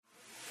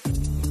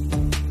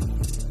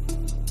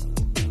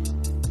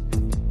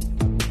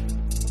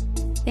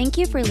Thank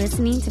you for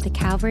listening to the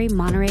Calvary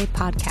Monterey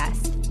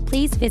podcast.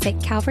 Please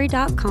visit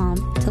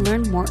calvary.com to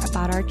learn more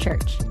about our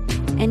church.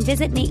 And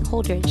visit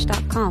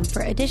nateholdridge.com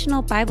for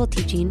additional Bible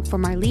teaching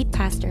from our lead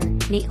pastor,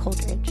 Nate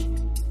Holdridge.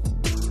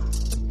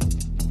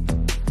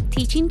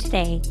 Teaching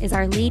today is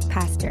our lead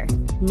pastor,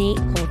 Nate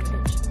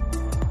Holdridge.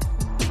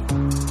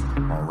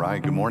 All right,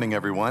 good morning,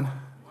 everyone.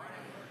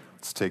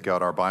 Let's take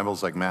out our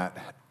Bibles like Matt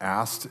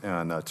asked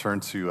and turn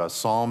to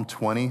Psalm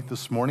 20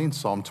 this morning,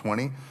 Psalm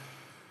 20.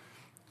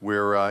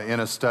 We're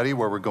in a study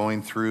where we're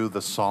going through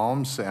the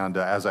Psalms, and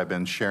as I've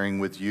been sharing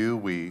with you,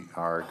 we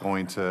are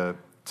going to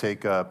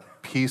take a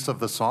piece of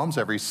the Psalms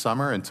every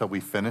summer until we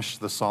finish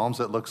the Psalms,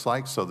 it looks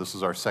like. So this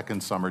is our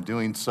second summer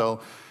doing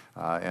so,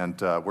 and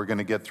we're going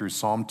to get through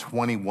Psalm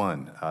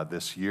 21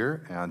 this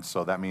year, and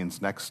so that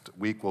means next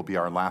week will be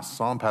our last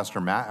Psalm. Pastor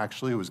Matt,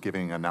 actually, who was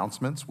giving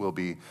announcements, will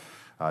be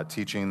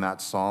teaching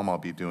that Psalm. I'll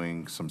be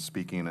doing some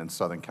speaking in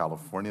Southern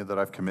California that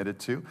I've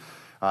committed to.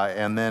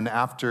 And then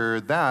after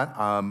that,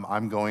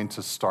 I'm going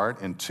to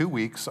start in 2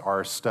 weeks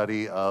our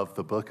study of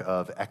the book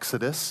of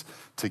Exodus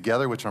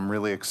together, which I'm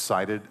really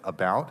excited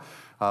about.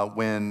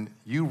 When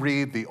you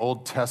read the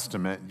Old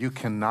Testament, you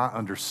cannot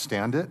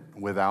understand it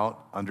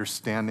without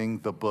understanding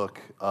the book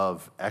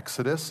of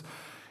Exodus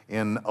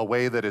in a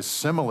way that is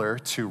similar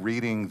to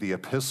reading the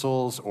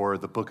epistles or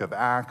the book of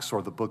Acts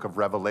or the book of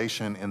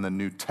Revelation in the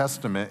New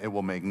Testament. It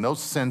will make no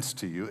sense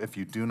to you if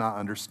you do not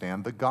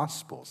understand the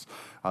Gospels.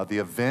 The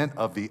event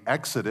of the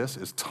Exodus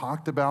is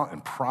talked about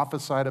and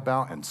prophesied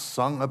about and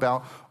sung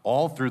about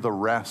all through the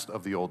rest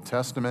of the Old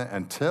Testament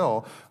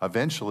until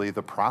eventually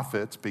the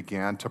prophets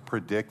began to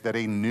predict that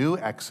a new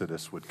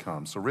Exodus would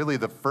come. So really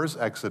the first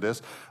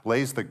Exodus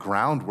lays the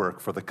groundwork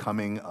for the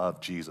coming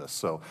of Jesus.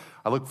 So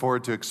I look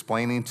forward to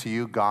explaining to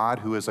you God,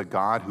 who is a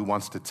God who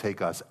wants to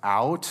take us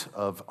out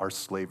of our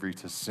slavery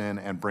to sin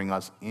and bring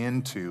us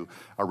into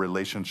a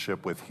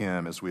relationship with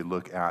Him as we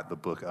look at the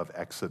book of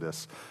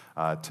Exodus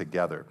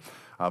together.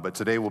 But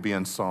today we'll be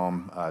in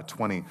Psalm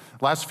 20.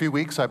 Last few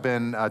weeks I've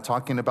been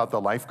talking about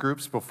the life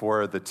groups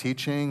before the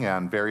teaching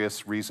and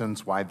various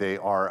reasons why they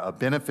are a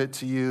benefit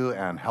to you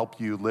and help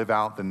you live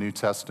out the New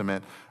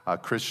Testament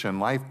Christian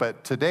life.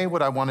 But today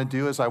what I want to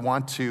do is I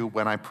want to,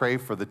 when I pray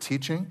for the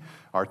teaching,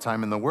 our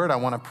time in the Word, I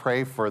want to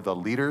pray for the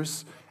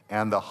leaders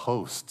and the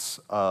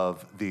hosts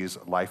of these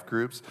life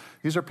groups.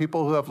 These are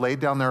people who have laid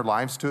down their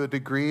lives to a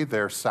degree.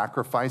 They're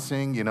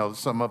sacrificing. You know,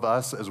 some of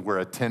us, as we're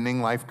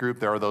attending life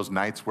group, there are those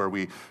nights where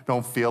we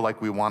don't feel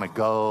like we want to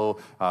go.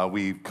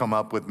 We come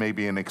up with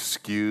maybe an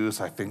excuse.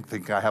 I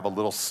think I have a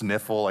little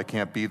sniffle. I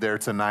can't be there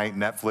tonight.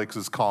 Netflix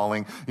is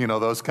calling, you know,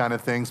 those kind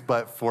of things.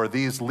 But for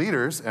these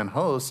leaders and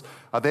hosts,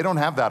 they don't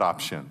have that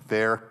option.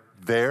 They're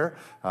there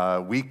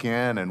week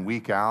in and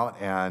week out,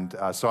 and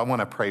so I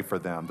want to pray for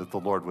them that the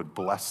Lord would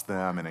bless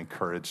them and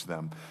encourage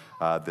them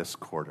this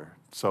quarter.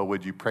 So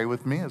would you pray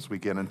with me as we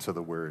get into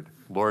the Word?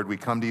 Lord, we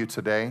come to you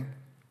today.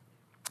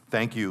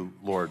 Thank you,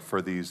 Lord,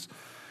 for these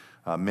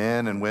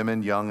men and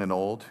women, young and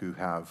old, who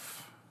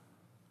have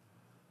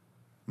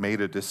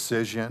made a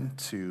decision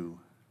to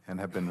and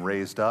have been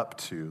raised up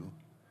to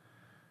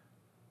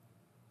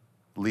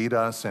lead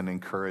us and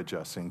encourage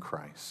us in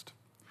Christ.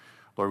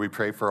 Lord, we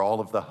pray for all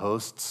of the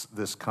hosts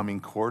this coming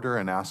quarter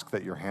and ask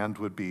that your hand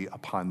would be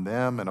upon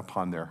them and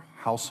upon their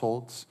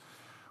households.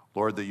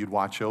 Lord, that you'd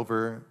watch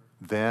over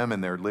them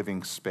and their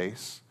living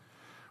space.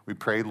 We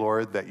pray,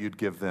 Lord, that you'd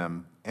give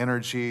them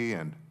energy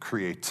and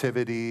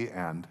creativity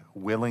and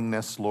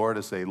willingness, Lord,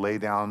 as they lay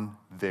down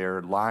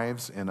their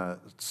lives in a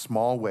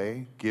small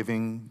way,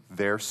 giving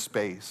their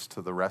space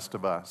to the rest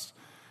of us.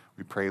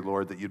 We pray,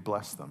 Lord, that you'd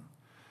bless them.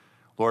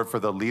 Lord, for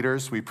the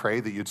leaders, we pray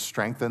that you'd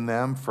strengthen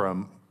them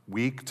from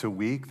week to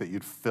week, that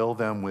you'd fill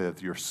them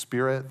with your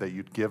Spirit, that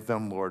you'd give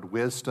them, Lord,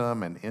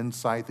 wisdom and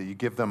insight, that you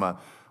give them a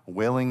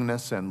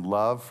willingness and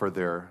love for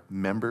their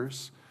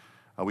members.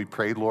 We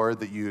pray, Lord,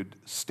 that you'd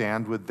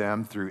stand with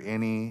them through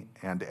any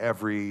and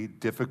every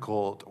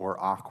difficult or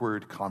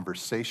awkward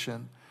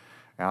conversation.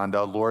 And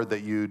Lord,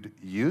 that you'd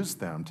use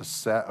them to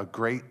set a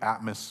great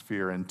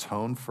atmosphere and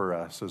tone for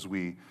us as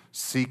we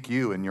seek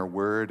you in your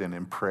word and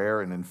in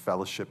prayer and in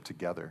fellowship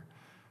together.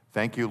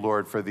 Thank you,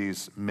 Lord, for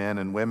these men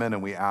and women,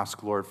 and we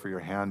ask, Lord, for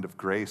your hand of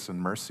grace and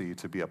mercy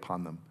to be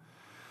upon them.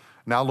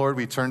 Now, Lord,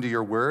 we turn to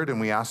your word, and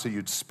we ask that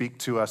you'd speak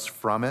to us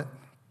from it.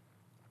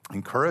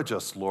 Encourage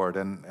us, Lord,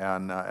 and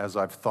as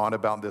I've thought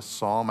about this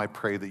psalm, I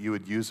pray that you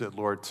would use it,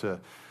 Lord,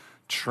 to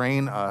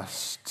train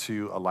us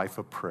to a life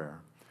of prayer.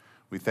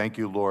 We thank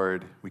you,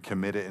 Lord. We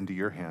commit it into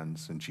your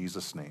hands. In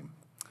Jesus' name,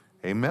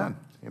 amen.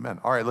 Amen.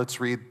 All right, let's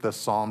read the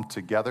psalm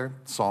together,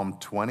 Psalm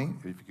 20,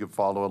 if you could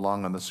follow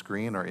along on the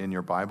screen or in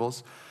your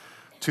Bibles.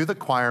 To the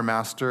choir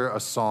master, a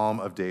psalm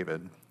of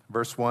David.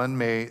 Verse 1,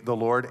 may the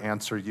Lord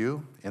answer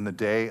you in the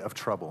day of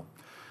trouble.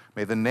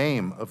 May the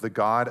name of the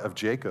God of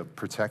Jacob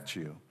protect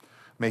you.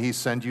 May he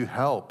send you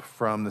help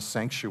from the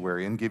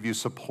sanctuary and give you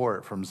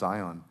support from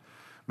Zion.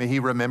 May he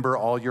remember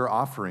all your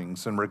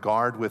offerings and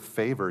regard with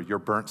favor your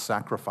burnt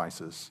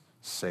sacrifices.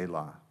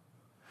 Selah.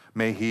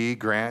 May he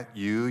grant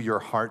you your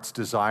heart's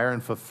desire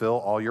and fulfill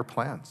all your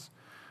plans.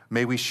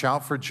 May we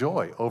shout for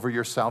joy over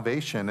your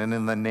salvation, and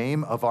in the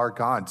name of our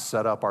God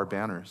set up our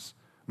banners.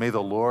 May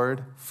the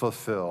Lord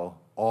fulfill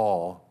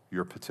all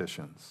your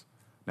petitions.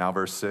 Now,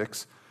 verse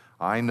 6,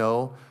 I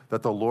know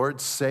that the Lord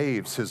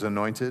saves his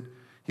anointed.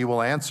 He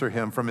will answer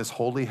him from his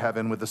holy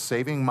heaven with the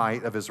saving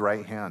might of his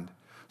right hand.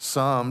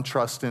 Some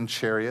trust in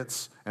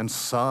chariots and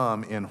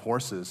some in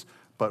horses,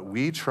 but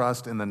we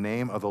trust in the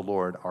name of the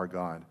Lord our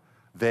God.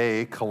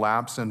 They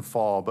collapse and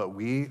fall, but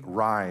we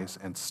rise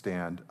and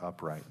stand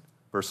upright.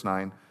 Verse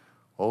 9,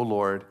 O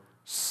Lord,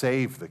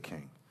 save the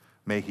king.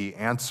 May he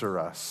answer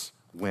us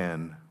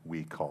when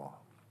we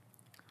call.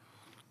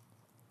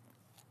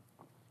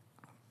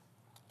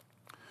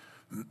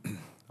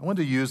 I want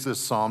to use this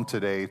psalm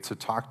today to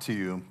talk to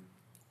you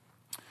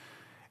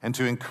and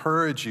to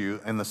encourage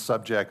you in the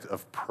subject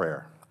of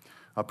prayer.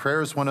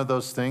 Prayer is one of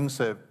those things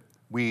that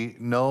we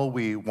know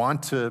we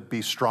want to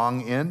be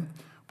strong in,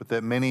 but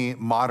that many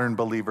modern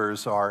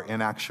believers are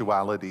in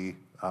actuality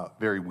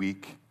very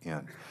weak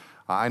in.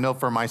 I know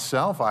for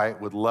myself, I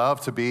would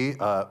love to be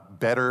a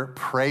better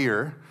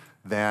prayer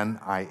than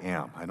I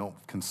am. I don't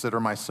consider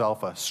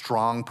myself a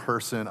strong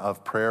person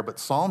of prayer, but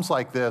psalms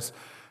like this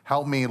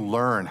help me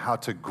learn how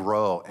to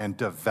grow and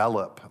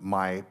develop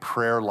my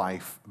prayer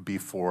life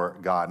before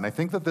God. And I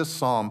think that this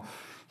psalm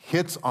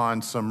hits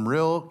on some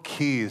real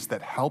keys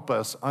that help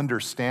us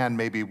understand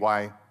maybe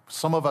why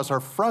some of us are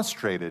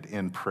frustrated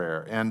in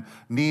prayer and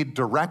need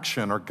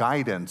direction or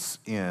guidance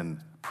in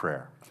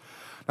prayer.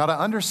 Now, to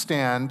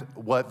understand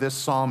what this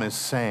psalm is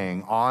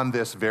saying on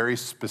this very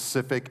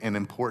specific and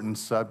important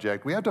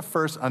subject, we have to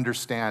first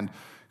understand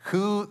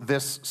who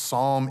this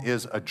psalm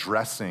is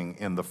addressing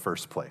in the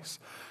first place.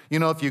 You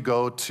know, if you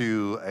go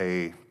to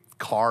a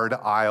card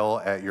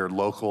aisle at your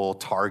local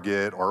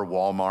Target or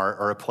Walmart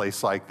or a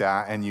place like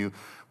that, and you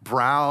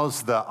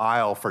browse the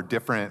aisle for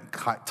different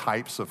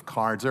types of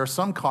cards. There are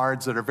some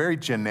cards that are very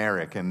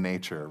generic in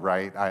nature,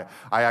 right? I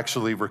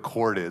actually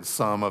recorded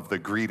some of the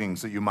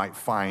greetings that you might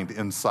find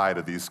inside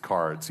of these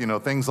cards. You know,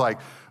 things like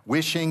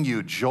wishing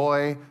you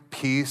joy,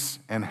 peace,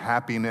 and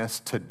happiness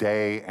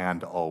today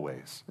and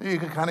always. You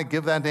can kind of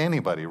give that to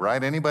anybody,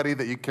 right? Anybody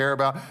that you care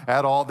about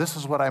at all. This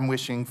is what I'm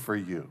wishing for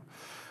you.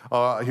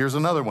 Here's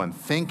another one.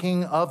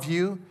 Thinking of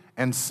you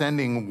and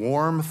sending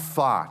warm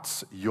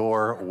thoughts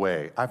your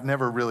way. I've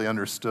never really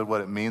understood what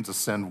it means to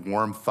send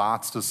warm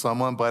thoughts to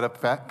someone, but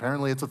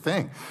apparently it's a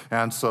thing.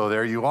 And so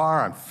there you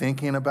are, I'm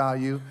thinking about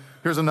you.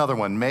 Here's another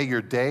one. May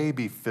your day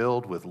be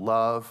filled with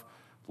love,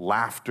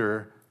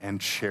 laughter,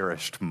 and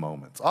cherished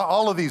moments.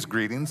 All of these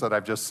greetings that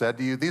I've just said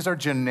to you, these are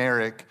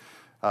generic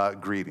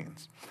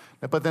greetings.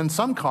 But then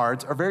some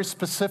cards are very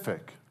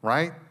specific,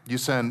 right? You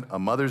send a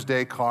Mother's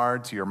Day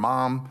card to your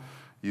mom.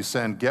 You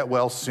send get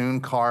well soon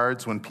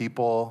cards when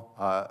people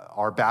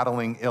are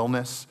battling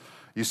illness.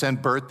 You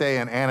send birthday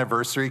and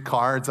anniversary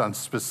cards on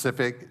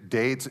specific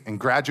dates and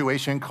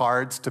graduation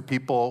cards to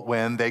people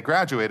when they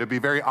graduate. It'd be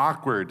very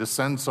awkward to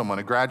send someone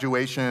a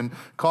graduation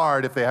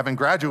card if they haven't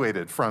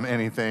graduated from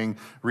anything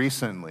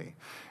recently.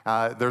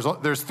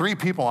 There's 3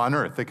 people on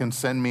earth that can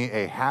send me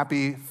a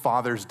happy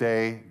Father's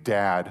Day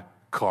dad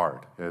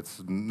card.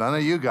 It's none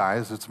of you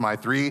guys, it's my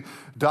 3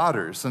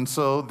 daughters. And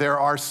so there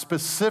are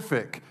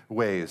specific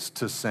ways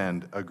to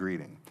send a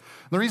greeting.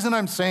 The reason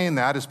I'm saying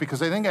that is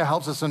because I think it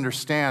helps us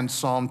understand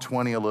Psalm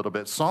 20 a little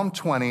bit. Psalm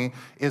 20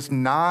 is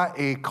not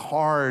a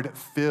card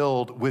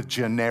filled with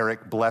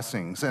generic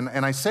blessings. And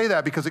I say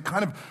that because it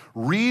kind of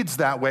reads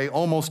that way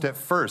almost at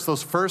first.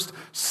 Those first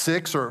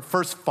 6 or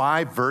first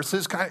 5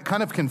 verses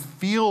kind of can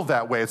feel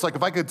that way. It's like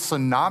if I could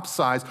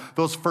synopsize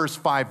those first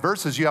 5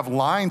 verses, you have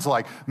lines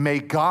like, may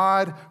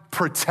God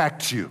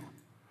protect you.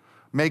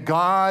 May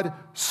God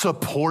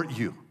support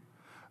you.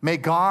 May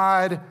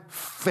God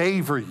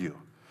favor you.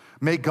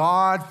 May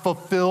God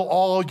fulfill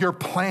all your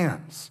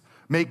plans.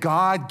 May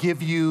God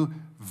give you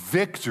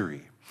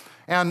victory.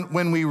 And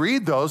when we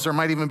read those, there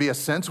might even be a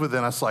sense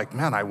within us like,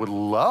 man, I would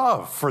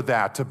love for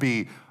that to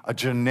be a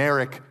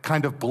generic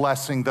kind of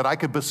blessing that I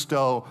could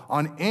bestow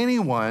on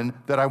anyone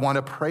that I want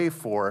to pray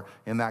for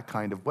in that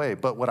kind of way.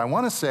 But what I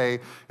want to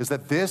say is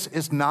that this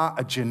is not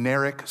a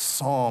generic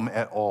psalm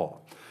at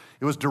all.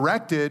 It was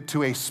directed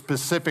to a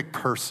specific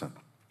person.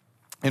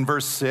 In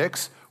verse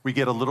 6, we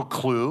get a little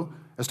clue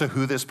as to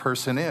who this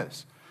person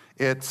is.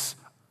 It's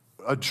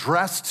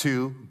addressed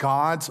to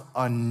God's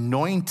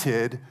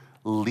anointed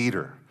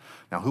leader.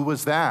 Now, who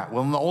was that?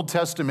 Well, in the Old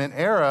Testament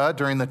era,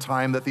 during the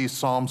time that these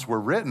Psalms were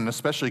written,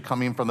 especially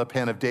coming from the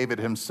pen of David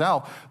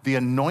himself, the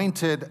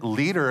anointed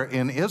leader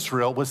in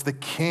Israel was the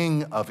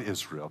king of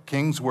Israel.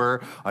 Kings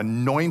were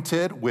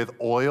anointed with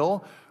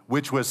oil,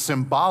 which was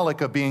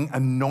symbolic of being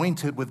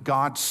anointed with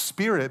God's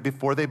Spirit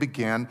before they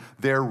began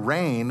their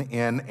reign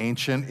in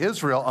ancient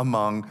Israel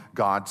among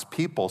God's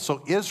people.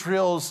 So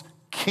Israel's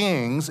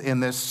kings in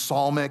this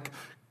psalmic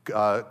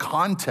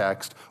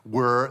context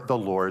were the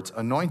Lord's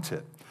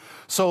anointed.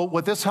 So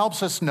what this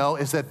helps us know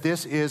is that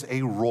this is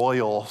a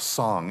royal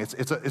song. It's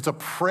a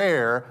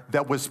prayer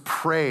that was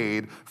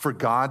prayed for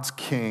God's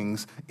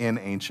kings in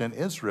ancient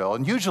Israel.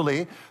 And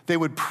usually they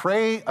would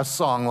pray a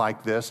song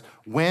like this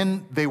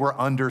when they were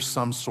under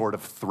some sort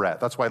of threat.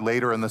 That's why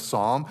later in the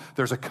psalm,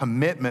 there's a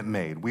commitment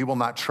made. We will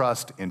not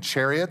trust in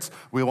chariots,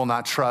 we will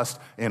not trust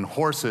in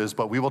horses,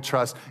 but we will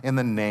trust in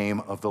the name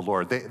of the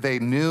Lord. They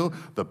knew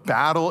the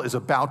battle is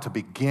about to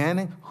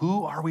begin.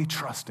 Who are we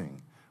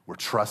trusting? We're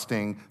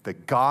trusting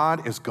that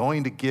God is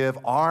going to give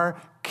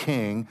our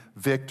king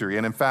victory.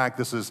 And in fact,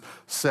 this is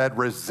said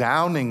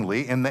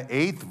resoundingly in the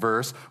 8th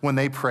verse when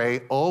they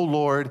pray, "O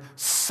Lord,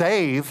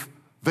 save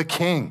the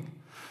king."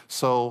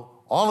 So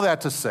all of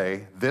that to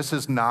say, this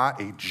is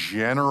not a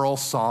general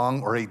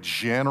song or a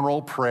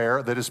general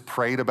prayer that is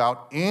prayed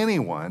about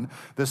anyone.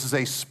 This is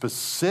a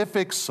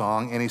specific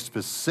song and a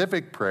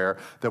specific prayer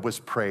that was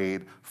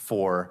prayed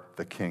for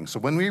the king. So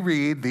when we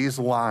read these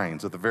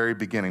lines at the very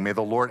beginning, may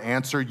the Lord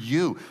answer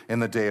you in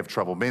the day of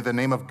trouble. May the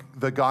name of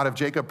the God of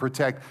Jacob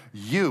protect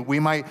you. We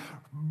might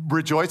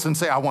rejoice and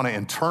say, I want to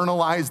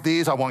internalize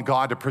these. I want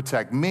God to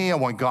protect me. I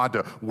want God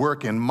to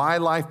work in my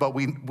life. But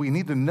we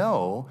need to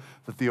know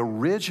that the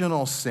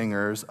original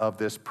singers of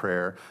this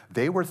prayer,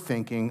 they were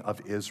thinking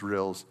of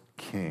Israel's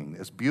king.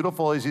 As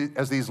beautiful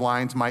as these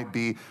lines might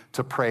be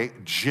to pray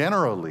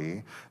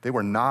generally, they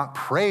were not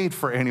prayed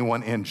for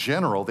anyone in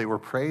general. They were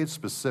prayed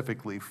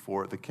specifically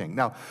for the king.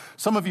 Now,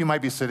 some of you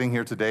might be sitting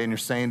here today and you're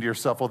saying to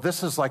yourself, well,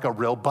 this is like a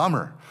real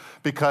bummer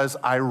because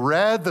I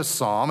read the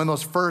psalm and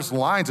those first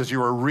lines as you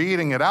were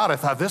reading it out, I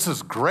thought, this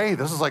is great.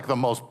 This is like the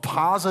most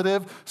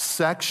positive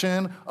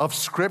section of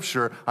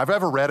scripture I've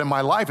ever read in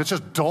my life. It's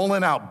just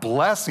doling out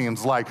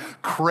blessings like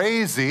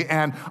crazy.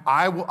 And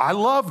I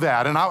love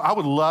that. And I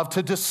would love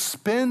to dispense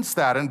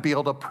that and be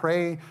able to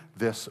pray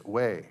this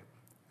way.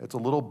 It's a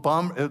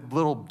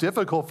little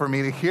difficult for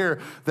me to hear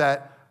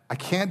that I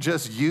can't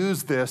just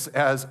use this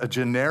as a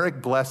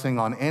generic blessing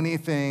on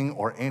anything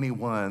or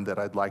anyone that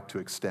I'd like to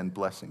extend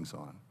blessings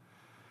on.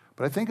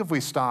 But I think if we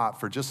stop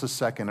for just a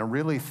second and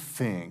really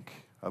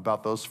think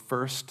about those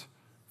first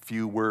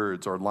few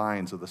words or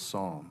lines of the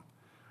psalm,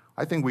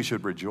 I think we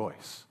should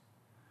rejoice.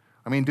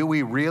 I mean, do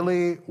we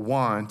really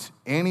want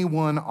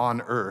anyone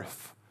on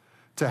earth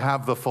to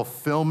have the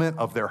fulfillment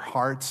of their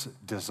heart's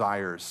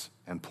desires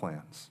and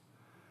plans?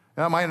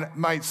 Now, it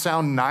might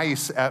sound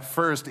nice at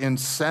first in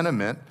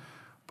sentiment,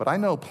 but I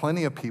know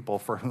plenty of people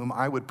for whom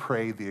I would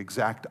pray the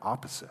exact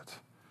opposite.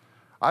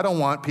 I don't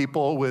want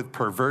people with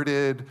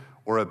perverted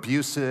or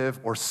abusive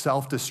or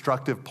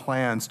self-destructive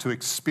plans to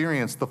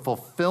experience the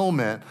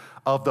fulfillment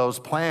of those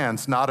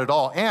plans, not at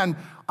all. And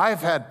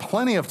I've had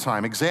plenty of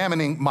time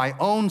examining my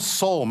own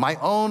soul, my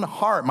own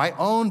heart, my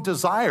own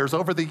desires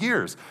over the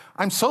years.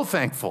 I'm so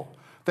thankful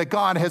that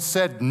God has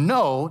said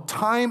no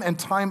time and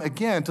time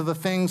again to the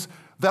things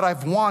that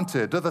I've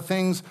wanted, to the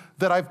things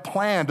that I've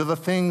planned, to the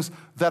things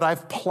that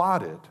I've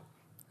plotted.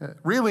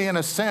 Really, in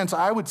a sense,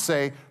 I would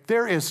say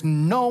there is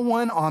no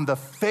one on the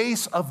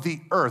face of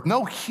the earth,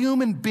 no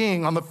human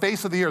being on the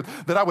face of the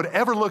earth that I would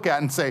ever look at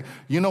and say,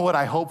 you know what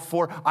I hope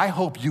for? I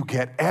hope you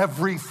get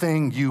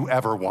everything you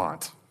ever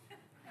want.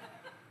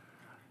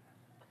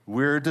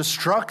 We're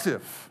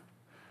destructive,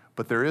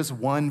 but there is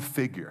one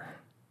figure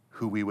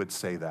who we would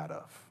say that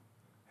of,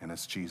 and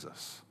it's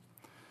Jesus.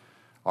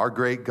 Our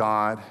great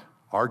God,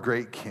 our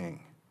great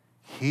King.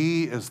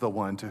 He is the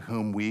one to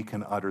whom we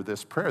can utter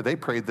this prayer. They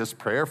prayed this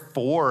prayer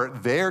for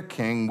their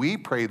king. We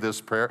pray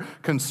this prayer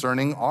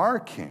concerning our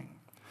king.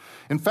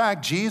 In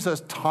fact,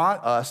 Jesus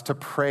taught us to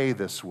pray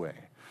this way.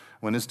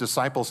 When his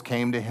disciples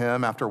came to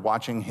him after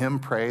watching him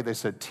pray, they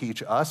said,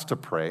 teach us to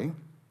pray.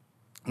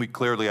 We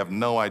clearly have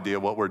no idea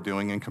what we're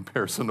doing in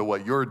comparison to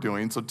what you're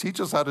doing, so teach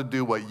us how to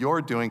do what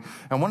you're doing.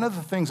 And one of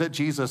the things that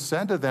Jesus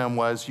said to them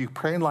was, you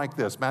pray like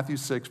this, Matthew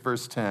 6,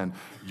 verse 10,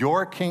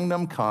 your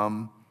kingdom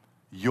come,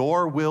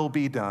 your will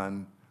be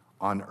done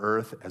on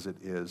earth as it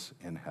is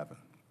in heaven.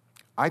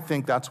 I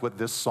think that's what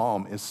this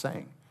psalm is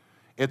saying.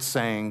 It's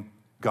saying,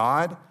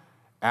 God,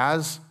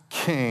 as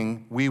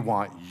king, we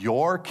want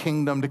your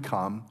kingdom to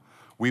come.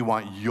 We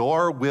want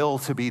your will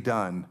to be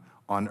done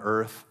on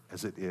earth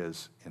as it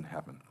is in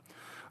heaven.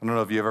 I don't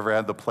know if you've ever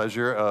had the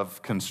pleasure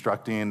of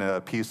constructing a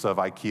piece of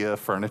IKEA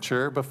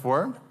furniture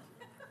before.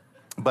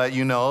 But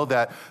you know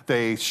that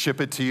they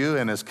ship it to you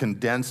in as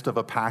condensed of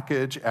a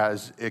package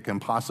as it can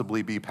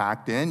possibly be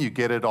packed in. You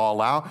get it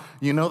all out.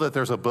 You know that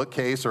there's a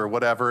bookcase or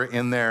whatever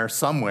in there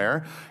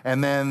somewhere,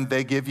 and then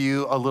they give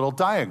you a little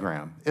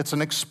diagram. It's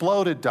an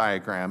exploded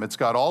diagram. It's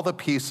got all the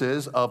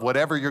pieces of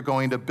whatever you're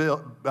going to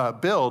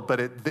build, but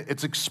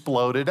it's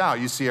exploded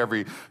out. You see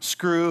every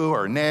screw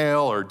or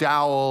nail or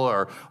dowel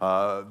or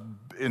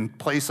in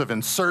place of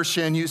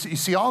insertion. You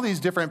see all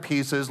these different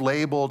pieces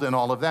labeled and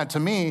all of that.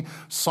 To me,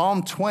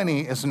 Psalm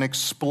 20 is an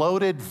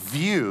exploded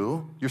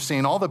view. You're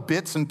seeing all the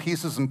bits and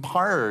pieces and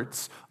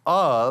parts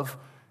of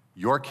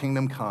your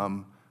kingdom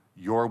come,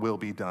 your will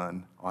be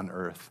done on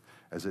earth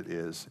as it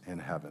is in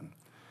heaven.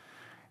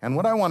 And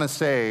what I want to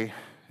say,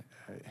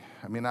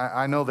 I mean,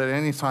 I know that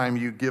anytime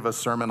you give a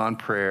sermon on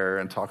prayer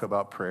and talk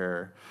about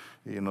prayer,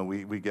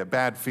 We get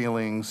bad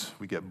feelings,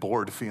 we get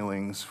bored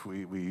feelings,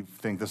 we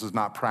think this is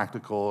not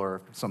practical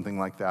or something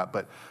like that.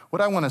 But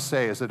what I want to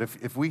say is that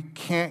if we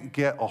can't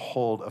get a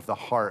hold of the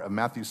heart of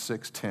Matthew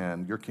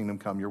 6:10, your kingdom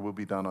come, your will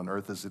be done on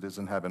earth as it is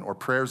in heaven, or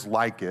prayers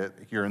like it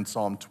here in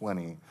Psalm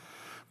 20,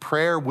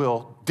 prayer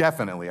will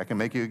definitely, I can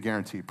make you a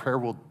guarantee, prayer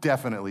will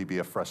definitely be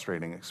a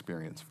frustrating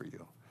experience for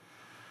you.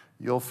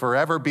 You'll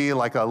forever be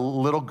like a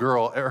little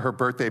girl at her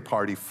birthday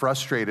party,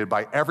 frustrated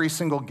by every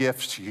single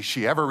gift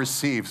she ever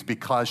receives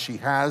because she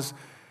has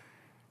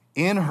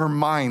in her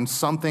mind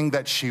something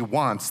that she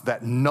wants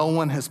that no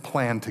one has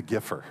planned to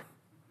give her.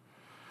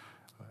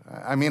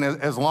 I mean,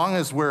 as long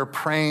as we're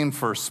praying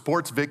for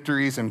sports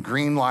victories and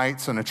green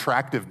lights and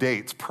attractive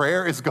dates,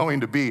 prayer is going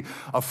to be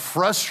a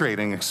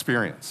frustrating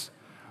experience.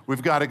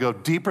 We've got to go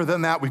deeper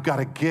than that. We've got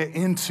to get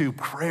into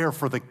prayer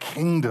for the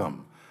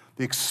kingdom,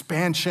 the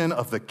expansion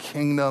of the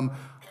kingdom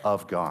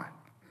of God.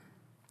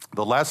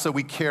 The less that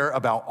we care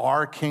about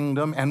our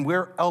kingdom, and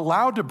we're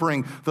allowed to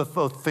bring the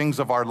things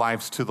of our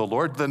lives to the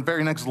Lord, the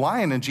very next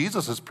line in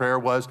Jesus' prayer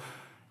was,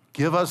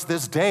 give us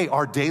this day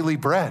our daily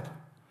bread.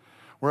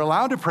 We're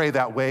allowed to pray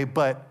that way,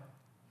 but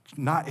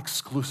not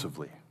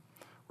exclusively.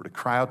 We're to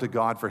cry out to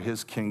God for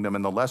his kingdom,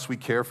 and the less we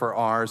care for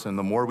ours and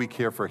the more we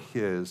care for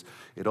his,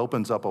 it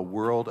opens up a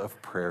world of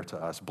prayer to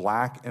us.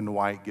 Black and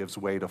white gives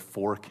way to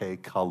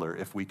 4K color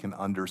if we can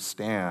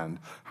understand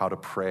how to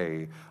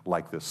pray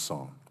like this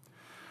psalm.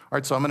 All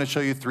right, so I'm going to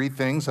show you 3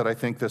 things that I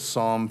think this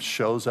psalm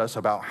shows us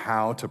about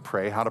how to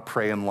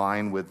pray in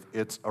line with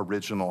its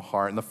original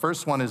heart. And the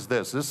first one is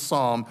this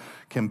psalm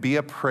can be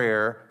a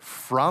prayer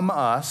from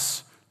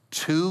us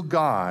to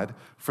God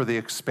for the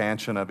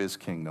expansion of his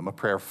kingdom. A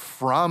prayer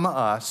from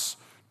us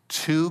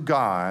to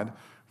God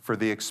for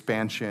the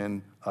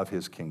expansion of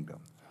his kingdom.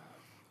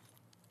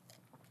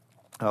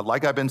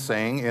 Like I've been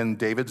saying, in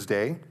David's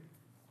day,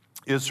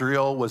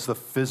 Israel was the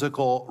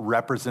physical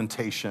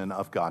representation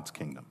of God's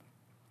kingdom.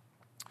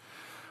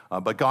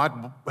 But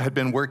God had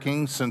been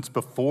working since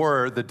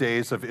before the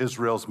days of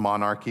Israel's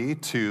monarchy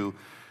to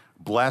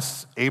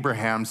bless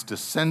Abraham's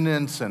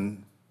descendants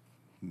and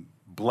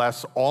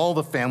bless all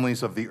the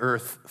families of the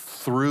earth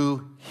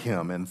through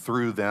him and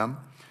through them.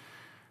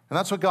 And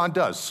that's what God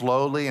does.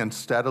 Slowly and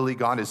steadily,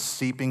 God is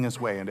seeping his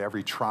way into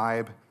every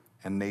tribe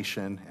and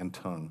nation and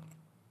tongue.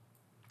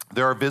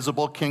 There are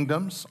visible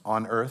kingdoms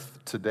on earth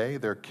today.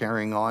 They're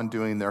carrying on,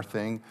 doing their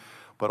thing.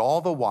 But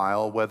all the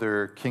while,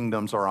 whether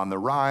kingdoms are on the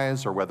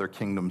rise or whether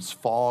kingdoms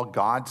fall,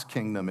 God's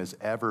kingdom is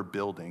ever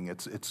building.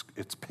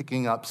 It's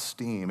picking up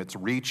steam. It's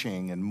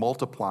reaching and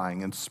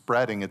multiplying and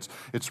spreading.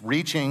 It's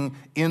reaching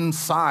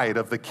inside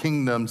of the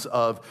kingdoms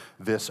of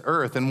this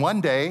earth. And one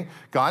day,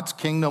 God's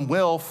kingdom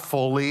will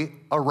fully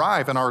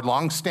arrive. And our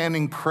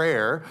longstanding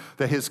prayer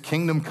that his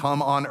kingdom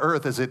come on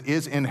earth as it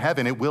is in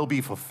heaven, it will be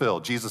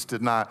fulfilled. Jesus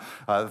did not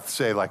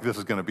say, like, this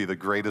is going to be the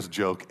greatest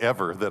joke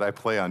ever that I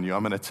play on you.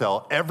 I'm going to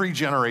tell every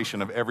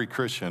generation of every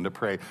Christian to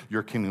pray,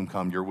 your kingdom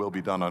come, your will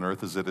be done on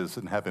earth as it is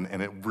in heaven,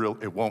 and it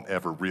won't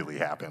ever really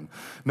happen.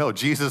 No,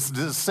 Jesus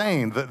is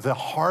saying that the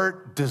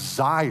heart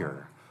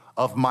desire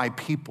of my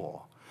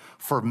people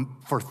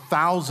for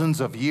thousands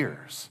of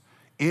years,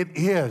 it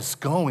is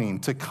going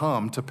to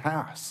come to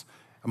pass.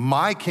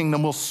 My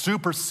kingdom will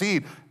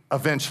supersede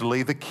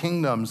eventually the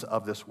kingdoms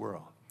of this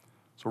world.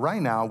 So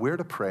right now, we're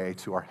to pray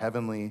to our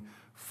Heavenly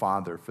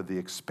Father for the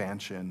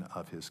expansion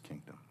of his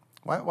kingdom.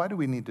 Why do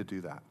we need to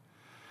do that?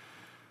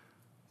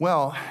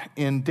 Well,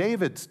 in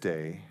David's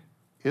day,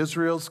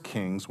 Israel's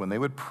kings, when they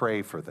would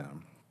pray for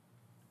them,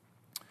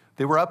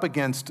 they were up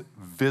against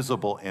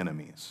visible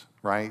enemies,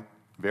 right?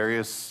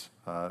 Various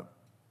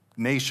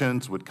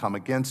nations would come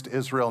against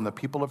Israel, and the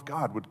people of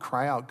God would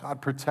cry out,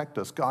 God protect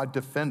us, God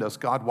defend us,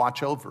 God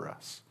watch over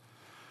us.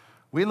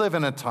 We live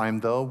in a time,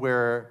 though,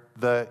 where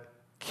the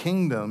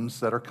kingdoms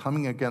that are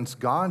coming against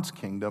God's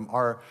kingdom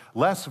are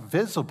less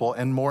visible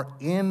and more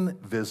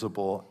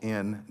invisible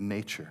in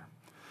nature.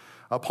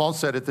 Paul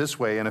said it this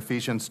way in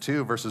Ephesians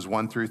 2, verses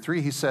 1 through 3.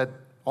 He said,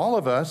 all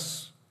of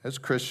us as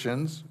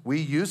Christians,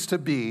 we used to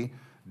be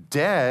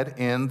dead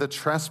in the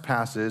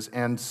trespasses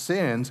and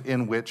sins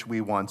in which we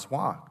once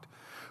walked.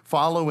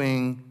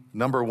 Following,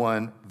 number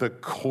one, the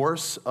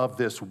course of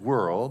this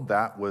world,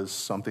 that was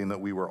something that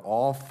we were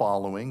all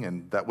following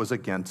and that was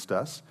against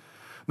us.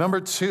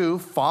 Number two,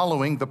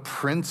 following the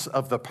prince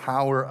of the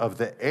power of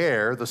the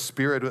air, the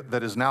spirit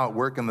that is now at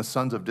work in the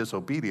sons of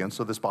disobedience,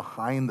 so this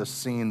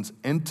behind-the-scenes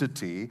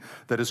entity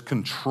that is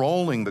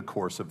controlling the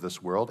course of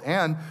this world.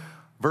 And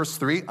verse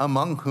 3,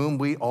 among whom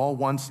we all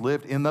once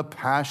lived in the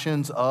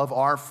passions of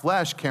our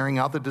flesh, carrying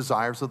out the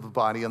desires of the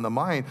body and the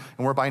mind,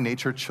 and were by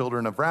nature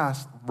children of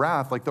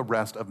wrath like the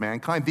rest of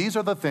mankind. These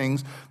are the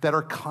things that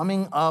are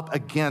coming up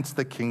against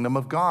the kingdom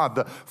of God,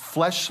 the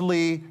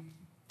fleshly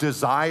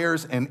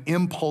desires and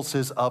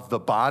impulses of the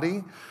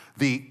body,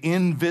 the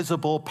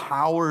invisible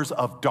powers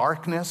of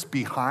darkness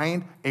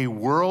behind a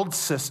world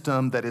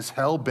system that is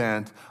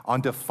hell-bent on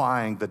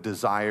defying the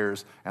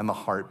desires and the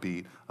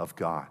heartbeat of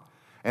God.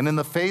 And in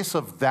the face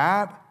of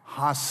that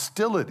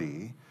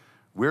hostility,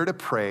 we're to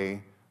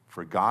pray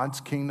for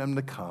God's kingdom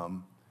to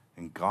come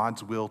and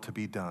God's will to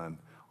be done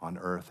on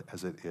earth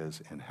as it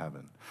is in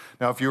heaven.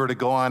 Now, if you were to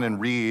go on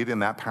and read in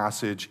that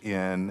passage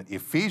in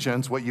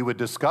Ephesians, what you would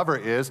discover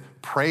is,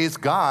 praise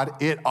God,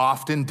 it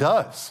often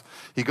does.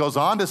 He goes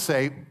on to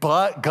say,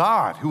 but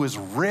God, who is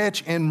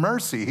rich in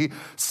mercy, he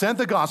sent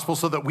the gospel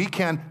so that we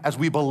can, as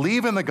we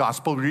believe in the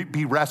gospel,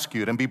 be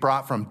rescued and be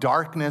brought from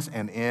darkness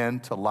and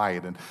into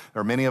light. And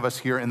there are many of us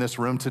here in this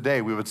room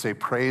today, we would say,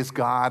 praise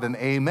God and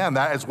amen.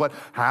 That is what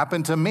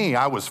happened to me.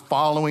 I was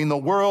following the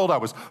world. I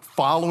was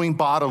following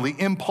bodily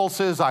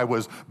impulses. I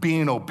was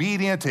being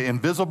obedient to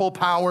invisible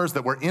powers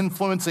that were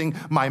influencing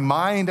my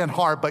mind and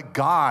heart, but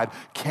God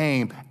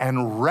came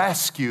and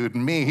rescued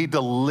me. He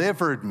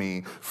delivered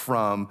me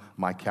from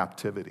my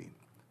captivity.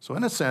 So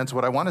in a sense,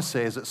 what I want to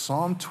say is that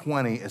Psalm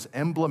 20 is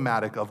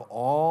emblematic of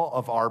all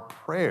of our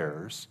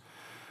prayers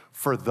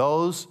for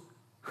those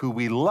who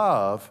we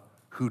love,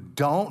 who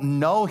don't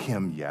know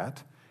him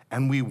yet,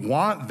 and we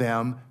want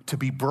them to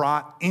be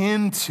brought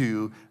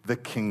into the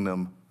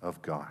kingdom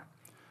of God.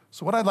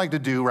 So what I'd like to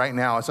do right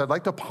now is I'd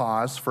like to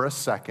pause for a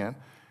second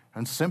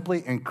and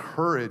simply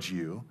encourage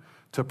you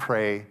to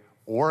pray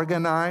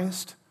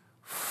organized,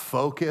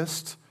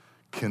 focused,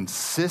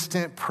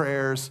 consistent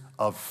prayers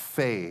of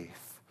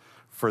faith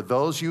for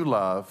those you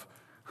love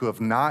who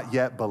have not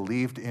yet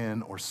believed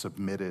in or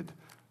submitted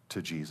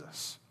to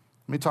Jesus.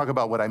 Let me talk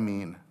about what I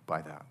mean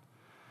by that.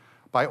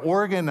 By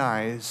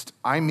organized,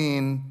 I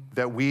mean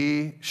that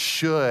we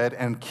should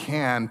and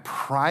can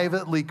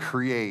privately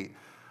create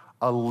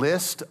a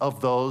list of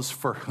those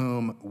for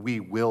whom we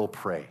will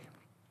pray.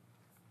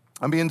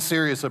 I'm being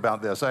serious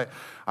about this.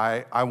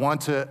 I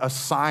want to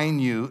assign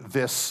you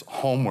this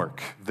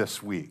homework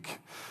this week.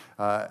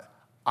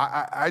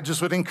 I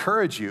just would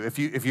encourage you, if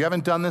you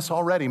haven't done this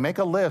already, make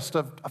a list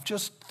of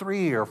just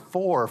 3 or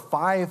 4 or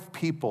 5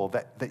 people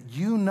that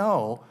you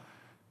know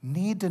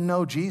need to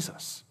know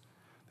Jesus,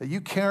 that you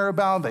care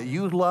about, that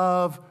you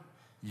love.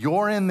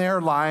 You're in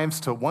their lives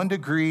to one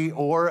degree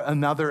or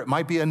another. It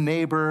might be a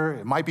neighbor,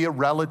 it might be a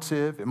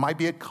relative, it might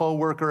be a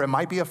coworker, it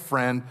might be a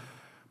friend,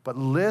 but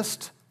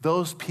list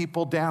those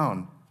people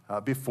down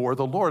before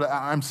the Lord.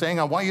 I'm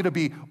saying I want you to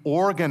be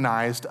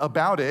organized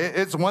about it.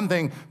 It's one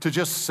thing to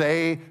just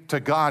say to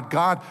God,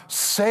 God,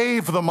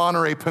 save the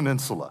Monterey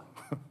Peninsula.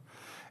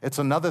 It's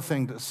another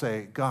thing to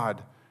say,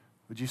 God,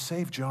 would you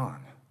save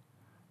John?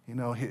 You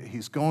know,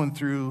 he's going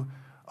through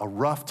a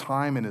rough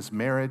time in his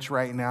marriage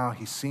right now.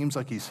 He seems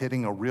like he's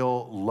hitting a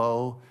real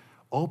low.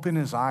 Open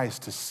his eyes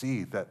to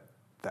see that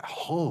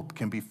hope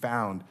can be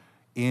found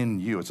in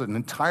you. It's an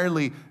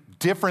entirely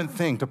different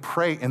thing to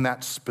pray in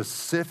that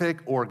specific,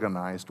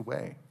 organized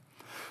way.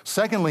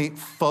 Secondly,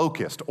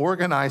 focused,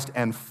 organized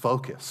and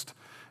focused.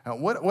 Now,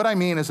 what I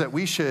mean is that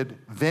we should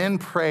then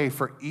pray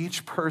for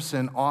each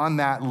person on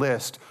that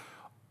list,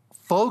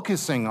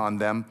 focusing on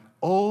them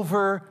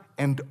over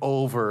and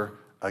over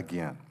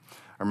again.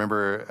 I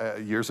remember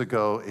years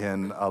ago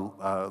in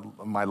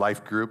my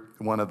life group,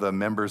 one of the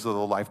members of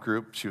the life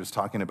group, she was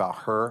talking about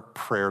her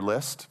prayer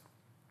list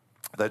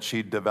that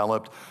she'd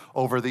developed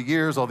over the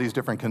years, all these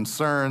different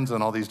concerns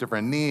and all these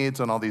different needs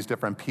and all these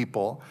different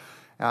people.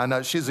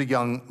 And she's a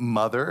young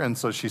mother, and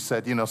so she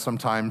said, you know,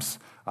 sometimes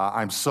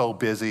I'm so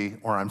busy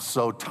or I'm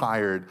so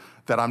tired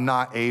that I'm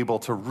not able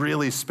to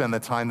really spend the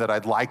time that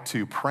I'd like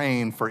to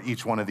praying for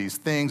each one of these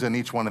things and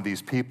each one of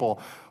these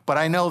people. But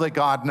I know that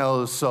God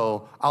knows,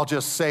 so I'll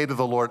just say to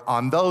the Lord,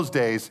 on those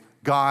days,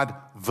 God,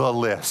 the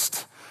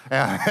list.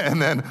 And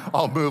then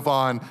I'll move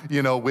on,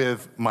 you know,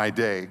 with my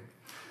day.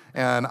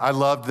 And I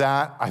loved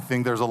that. I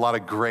think there's a lot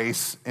of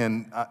grace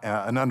in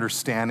an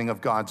understanding of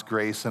God's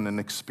grace and an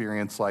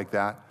experience like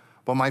that.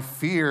 But my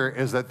fear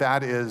is that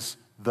that is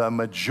the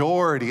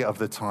majority of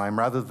the time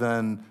rather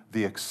than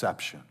the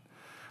exception.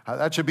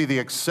 That should be the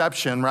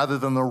exception rather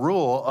than the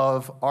rule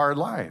of our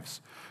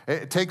lives.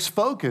 It takes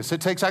focus.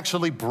 It takes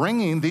actually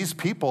bringing these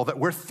people that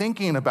we're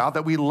thinking about,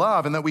 that we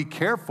love and that we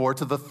care for,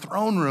 to the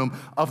throne room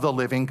of the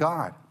living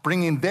God,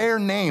 bringing their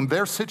name,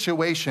 their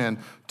situation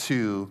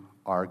to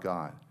our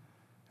God.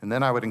 And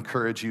then I would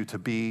encourage you to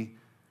be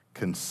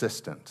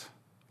consistent,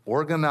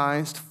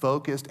 organized,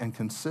 focused, and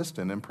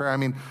consistent in prayer. I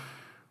mean,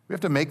 we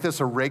have to make this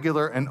a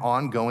regular and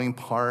ongoing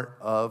part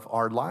of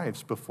our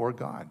lives before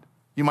God.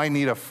 You might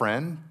need a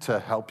friend to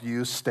help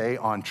you stay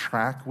on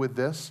track with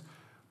this,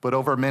 but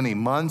over many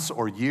months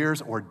or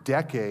years or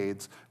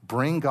decades,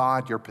 bring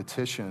God your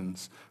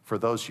petitions for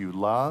those you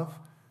love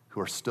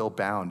who are still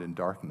bound in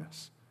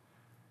darkness.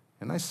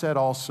 And I said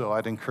also,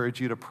 I'd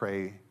encourage you to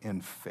pray in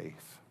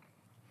faith.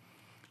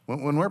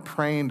 When we're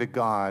praying to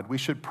God, we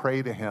should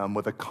pray to him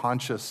with a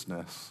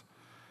consciousness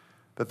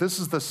that this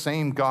is the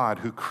same God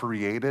who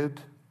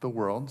created the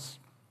worlds,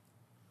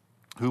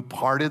 who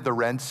parted the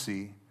Red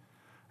Sea,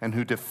 and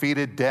who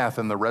defeated death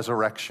in the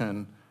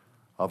resurrection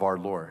of our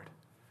Lord.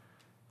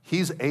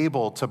 He's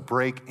able to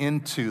break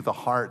into the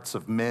hearts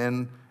of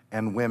men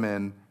and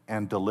women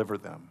and deliver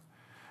them.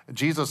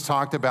 Jesus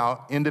talked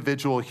about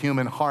individual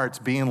human hearts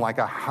being like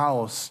a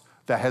house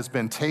that has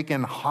been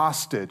taken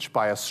hostage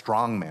by a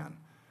strong man.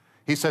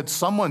 He said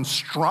someone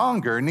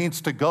stronger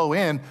needs to go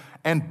in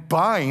and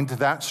bind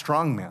that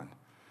strong man.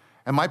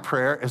 And my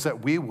prayer is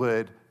that we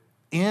would,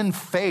 in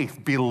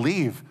faith,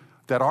 believe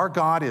that our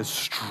God is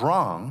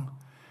strong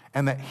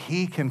and that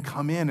he can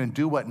come in and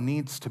do what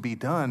needs to be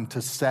done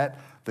to set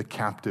the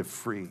captive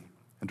free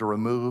and to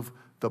remove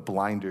the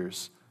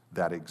blinders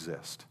that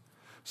exist.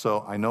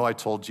 So I know I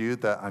told you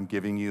that I'm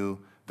giving you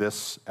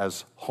this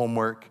as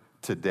homework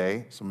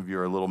today. Some of you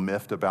are a little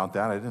miffed about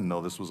that. I didn't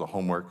know this was a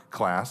homework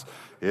class.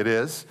 It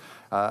is.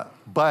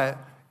 But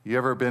you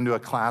ever been to a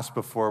class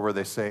before where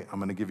they say, I'm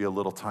going to give you a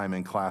little time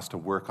in class to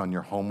work on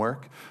your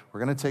homework?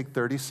 We're going to take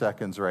 30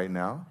 seconds right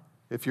now.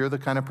 If you're the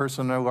kind of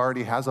person who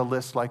already has a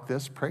list like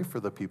this, pray for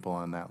the people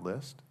on that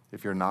list.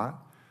 If you're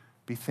not,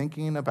 be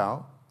thinking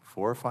about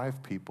 4 or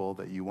 5 people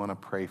that you want to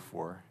pray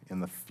for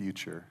in the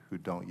future who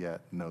don't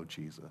yet know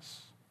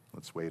Jesus.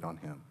 Let's wait on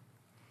him.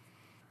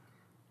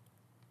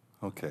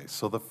 Okay,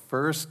 so the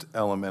first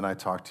element I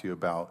talked to you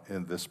about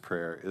in this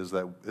prayer is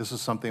that this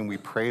is something we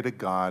pray to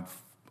God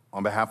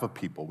on behalf of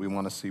people. We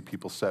want to see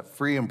people set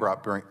free and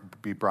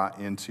be brought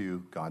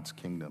into God's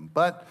kingdom.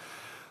 But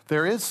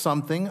there is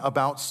something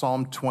about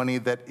Psalm 20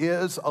 that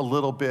is a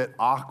little bit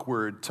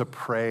awkward to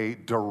pray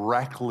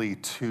directly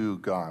to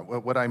God.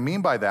 What I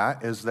mean by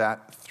that is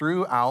that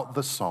throughout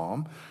the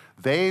psalm,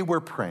 they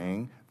were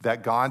praying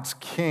that God's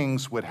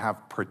kings would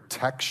have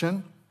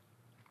protection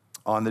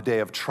on the day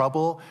of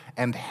trouble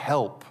and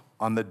help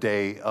on the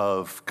day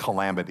of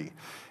calamity.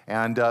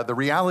 And the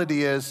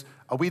reality is,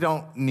 we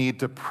don't need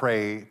to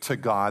pray to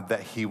God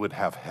that he would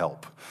have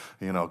help.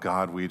 You know,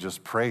 God, we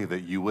just pray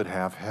that you would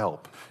have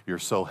help. You're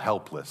so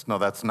helpless. No,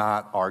 that's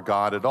not our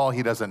God at all.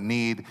 He doesn't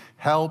need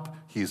help.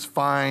 He's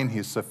fine.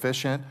 He's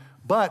sufficient.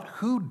 But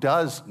who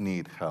does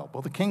need help?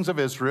 Well, the kings of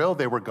Israel,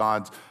 they were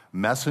God's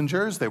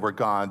messengers. They were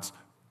God's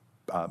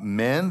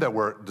men that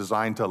were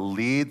designed to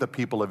lead the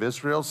people of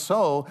Israel.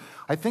 So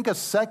I think a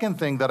second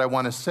thing that I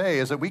want to say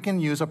is that we can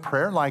use a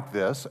prayer like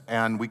this,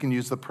 and we can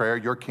use the prayer,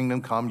 your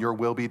kingdom come, your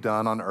will be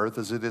done on earth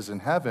as it is in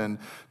heaven,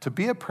 to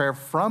be a prayer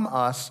from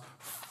us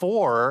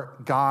for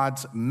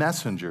God's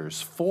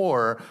messengers,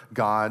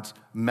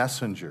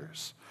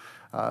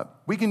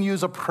 We can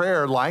use a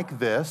prayer like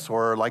this,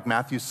 or like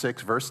Matthew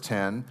 6, verse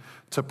 10,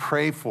 to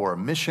pray for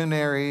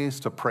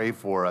missionaries, to pray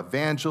for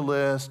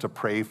evangelists, to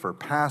pray for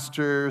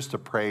pastors, to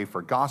pray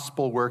for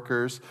gospel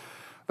workers,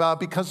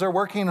 because they're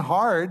working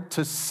hard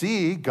to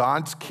see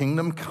God's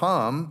kingdom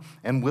come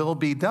and will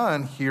be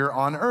done here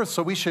on earth.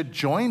 So we should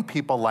join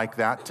people like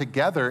that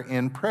together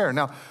in prayer.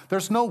 Now,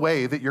 there's no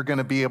way that you're going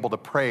to be able to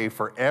pray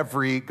for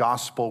every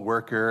gospel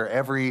worker,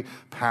 every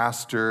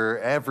pastor,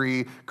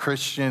 every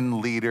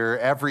Christian leader,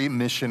 every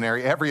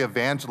missionary, every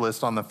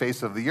evangelist on the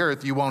face of the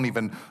earth. You won't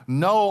even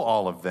know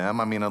all of them.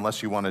 I mean,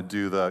 unless you want to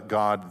do the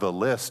God, the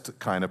list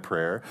kind of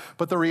prayer.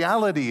 But the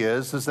reality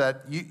is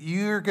that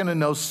you're going to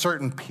know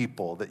certain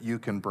people that you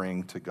can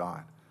bring to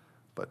God.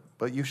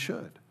 But you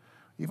should.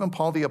 Even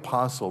Paul the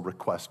Apostle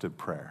requested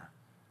prayer.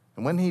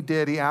 And when he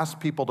did, he asked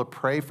people to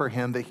pray for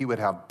him that he would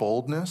have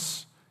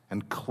boldness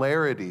and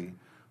clarity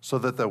so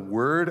that the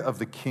word of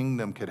the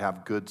kingdom could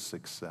have good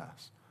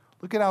success.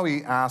 Look at how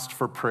he asked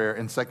for prayer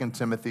in 2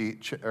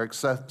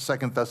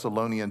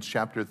 Thessalonians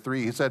chapter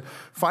 3. He said,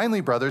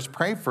 "Finally, brothers,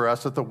 pray for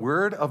us that the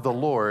word of the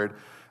Lord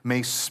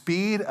may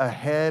speed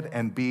ahead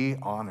and be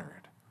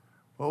honored."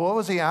 Well, what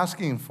was he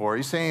asking for?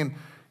 He's saying,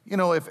 you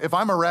know, if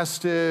I'm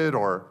arrested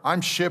or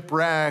I'm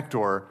shipwrecked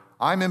or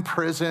I'm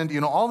imprisoned,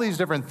 you know, all these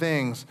different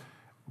things,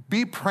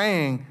 be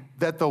praying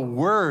that the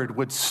word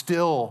would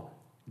still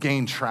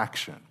gain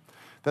traction,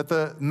 that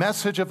the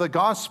message of the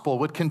gospel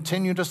would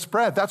continue to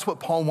spread. That's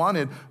what Paul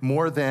wanted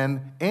more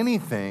than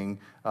anything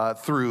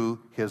through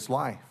his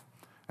life.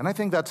 And I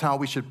think that's how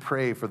we should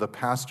pray for the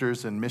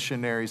pastors and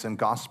missionaries and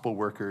gospel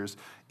workers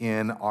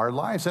in our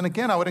lives. And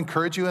again, I would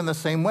encourage you in the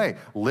same way.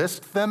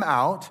 List them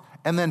out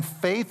and then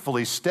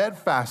faithfully,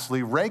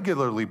 steadfastly,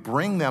 regularly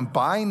bring them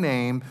by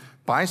name,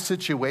 by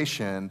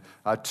situation,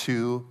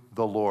 to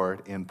the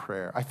Lord in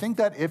prayer. I think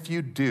that if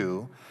you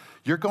do,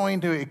 you're going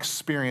to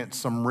experience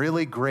some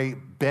really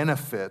great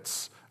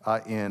benefits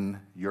in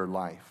your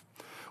life.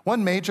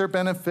 One major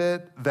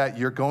benefit that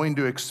you're going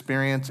to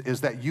experience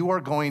is that you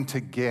are going to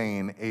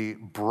gain a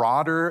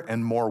broader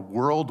and more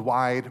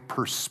worldwide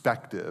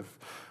perspective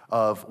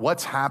of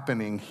what's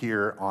happening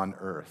here on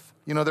earth.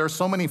 You know, there are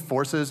so many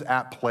forces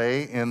at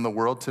play in the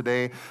world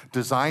today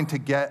designed to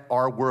get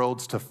our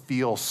worlds to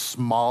feel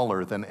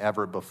smaller than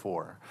ever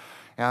before.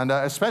 And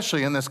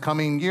especially in this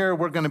coming year,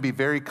 we're going to be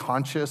very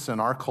conscious in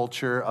our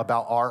culture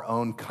about our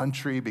own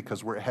country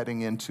because we're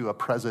heading into a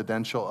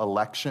presidential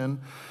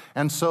election.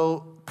 And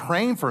so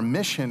praying for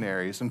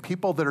missionaries and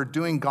people that are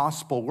doing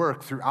gospel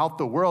work throughout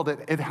the world,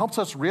 it helps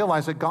us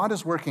realize that God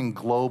is working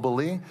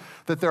globally,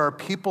 that there are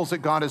peoples that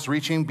God is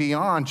reaching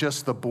beyond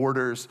just the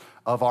borders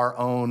of our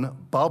own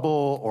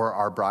bubble or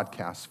our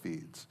broadcast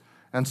feeds.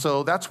 And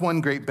so that's one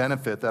great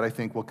benefit that I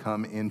think will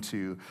come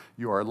into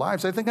your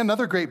lives. I think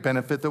another great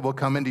benefit that will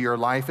come into your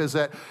life is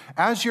that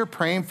as you're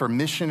praying for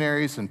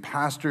missionaries and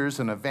pastors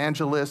and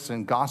evangelists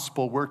and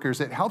gospel workers,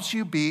 it helps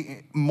you be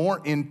more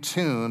in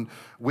tune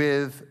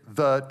with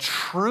the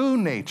true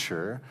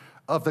nature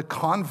of the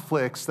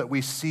conflicts that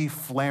we see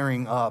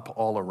flaring up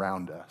all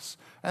around us.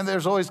 And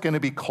there's always going to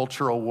be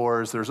cultural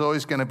wars. There's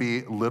always going to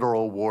be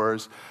literal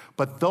wars.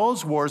 But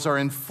those wars are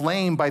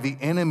inflamed by the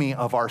enemy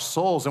of our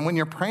souls. And when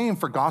you're praying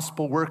for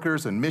gospel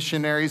workers and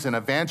missionaries and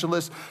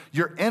evangelists,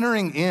 you're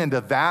entering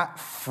into that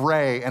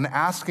fray and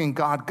asking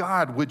God,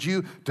 God, would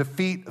you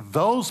defeat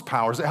those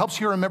powers? It helps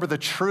you remember the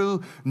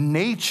true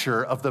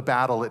nature of the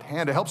battle at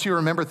hand. It helps you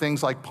remember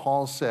things like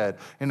Paul said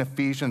in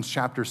Ephesians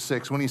chapter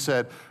 6 when he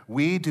said,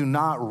 we do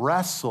not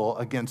wrestle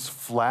against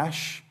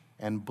flesh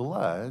and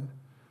blood,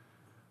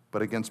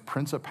 but against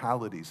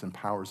principalities and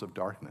powers of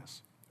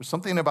darkness. There's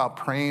something about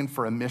praying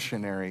for a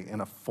missionary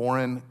in a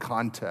foreign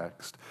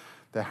context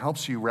that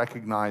helps you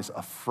recognize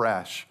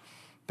afresh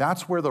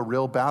that's where the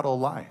real battle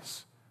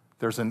lies.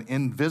 There's an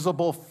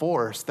invisible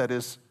force that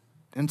is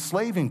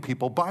enslaving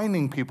people,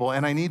 binding people,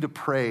 and I need to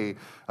pray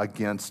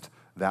against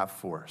that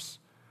force.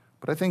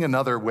 But I think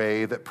another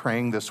way that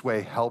praying this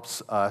way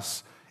helps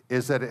us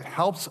is that it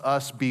helps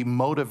us be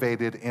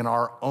motivated in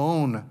our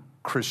own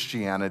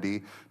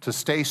Christianity to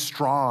stay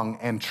strong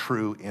and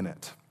true in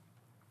it.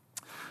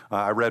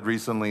 I read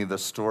recently the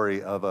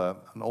story of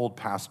an old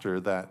pastor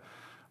that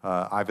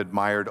I've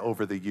admired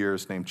over the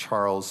years named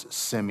Charles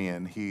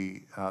Simeon.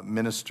 He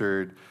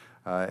ministered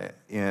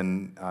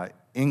in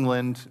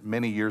England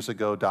many years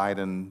ago, died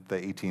in the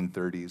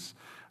 1830s.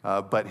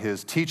 But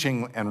his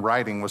teaching and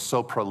writing was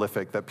so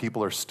prolific that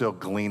people are still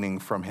gleaning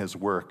from his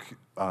work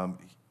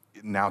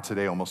now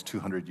today, almost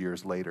 200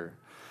 years later.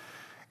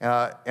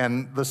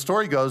 And the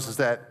story goes is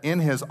that in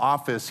his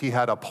office, he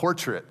had a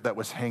portrait that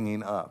was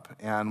hanging up.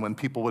 And when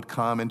people would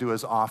come into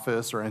his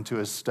office or into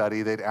his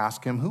study, they'd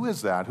ask him, who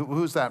is that?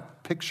 Who's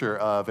that picture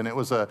of? And it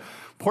was a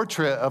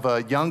portrait of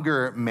a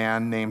younger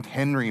man named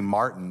Henry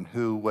Martin,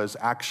 who was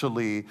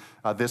actually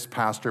this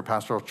pastor,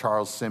 Pastor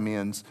Charles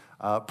Simeon's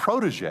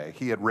protege.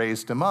 He had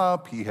raised him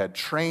up, he had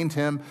trained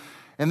him.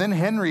 And then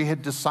Henry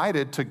had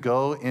decided to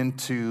go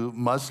into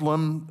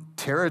Muslim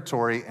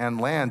territory and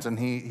lands, and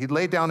he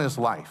laid down his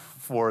life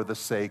for the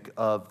sake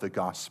of the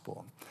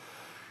gospel.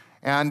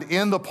 And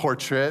in the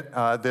portrait,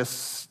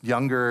 this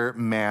younger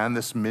man,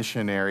 this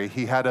missionary,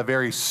 he had a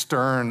very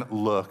stern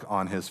look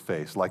on his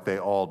face, like they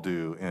all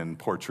do in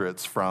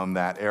portraits from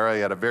that era.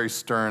 He had a very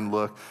stern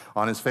look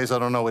on his face. I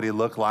don't know what he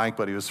looked like,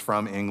 but he was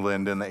from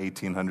England in the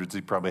 1800s.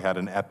 He probably had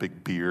an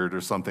epic beard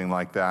or something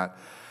like that.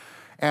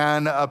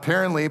 And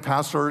apparently,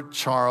 Pastor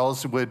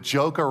Charles would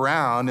joke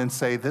around and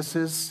say, this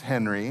is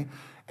Henry,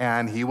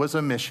 and he was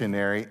a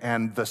missionary,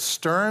 and the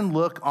stern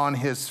look on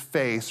his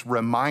face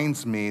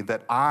reminds me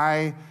that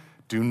I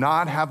do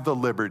not have the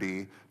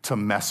liberty to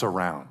mess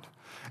around.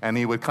 And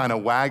he would kind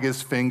of wag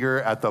his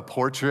finger at the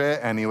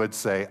portrait, and he would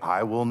say,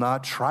 I will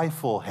not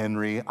trifle,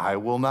 Henry, I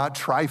will not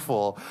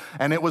trifle.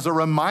 And it was a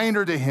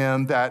reminder to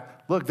him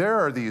that, look, there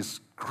are these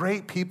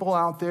great people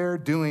out there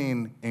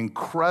doing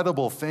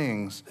incredible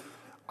things.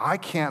 I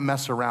can't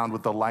mess around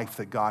with the life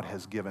that God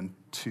has given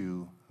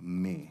to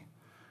me.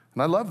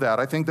 And I love that.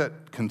 I think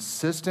that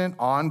consistent,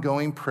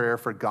 ongoing prayer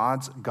for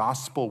God's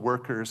gospel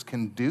workers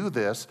can do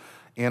this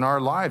in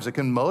our lives. It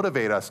can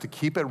motivate us to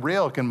keep it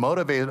real. It can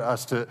motivate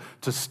us to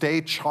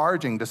stay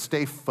charging, to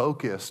stay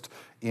focused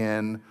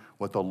in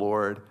what the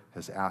Lord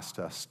has asked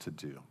us to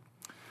do.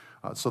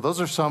 So those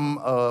are some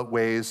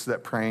ways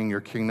that praying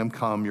your kingdom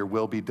come, your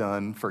will be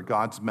done for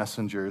God's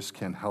messengers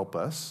can help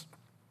us.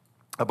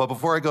 But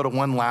before I go to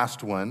one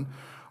last one,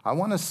 I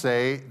want to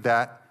say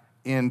that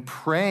in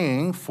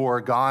praying for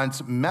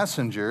God's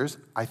messengers,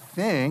 I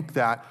think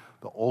that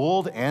the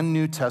Old and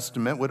New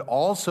Testament would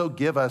also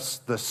give us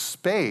the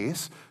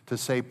space to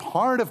say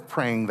part of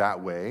praying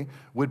that way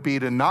would be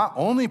to not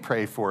only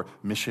pray for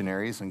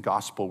missionaries and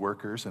gospel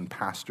workers and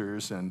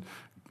pastors and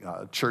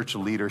church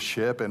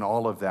leadership and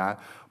all of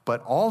that,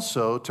 but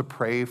also to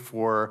pray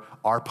for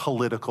our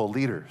political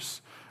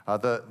leaders.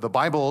 The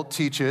Bible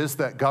teaches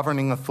that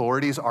governing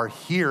authorities are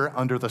here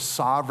under the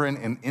sovereign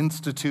and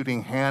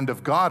instituting hand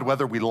of God,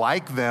 whether we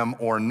like them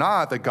or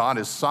not, that God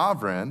is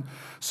sovereign.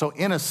 So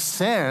in a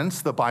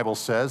sense, the Bible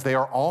says they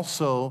are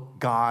also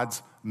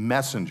God's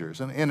messengers,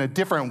 and in a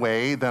different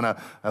way than an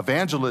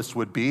evangelist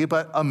would be,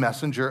 but a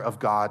messenger of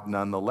God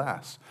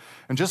nonetheless.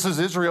 And just as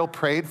Israel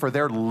prayed for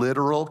their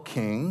literal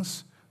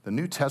kings, the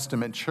New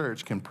Testament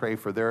church can pray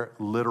for their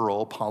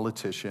literal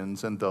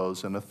politicians and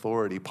those in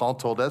authority. Paul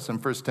told us in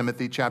 1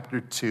 Timothy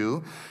chapter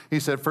 2, he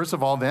said, first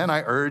of all, then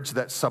I urge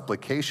that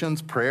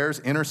supplications, prayers,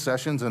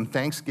 intercessions, and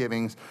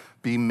thanksgivings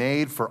be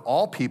made for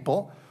all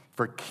people,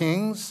 for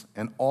kings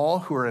and all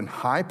who are in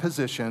high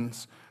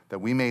positions, that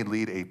we may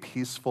lead a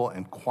peaceful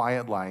and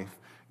quiet life,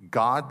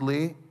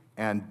 godly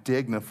and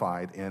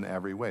dignified in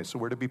every way. So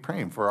we're to be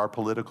praying for our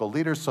political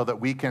leaders so that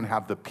we can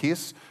have the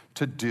peace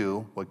to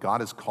do what God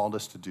has called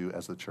us to do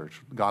as the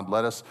church. God,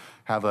 let us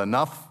have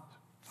enough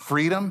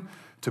freedom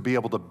to be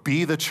able to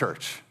be the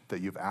church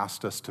that you've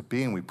asked us to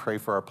be. And we pray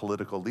for our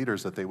political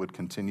leaders that they would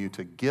continue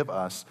to give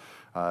us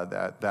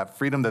that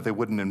freedom, that they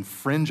wouldn't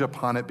infringe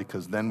upon it,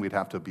 because then we'd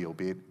have to be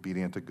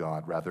obedient to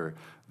God rather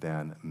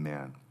than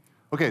man.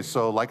 Okay,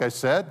 so like I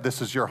said,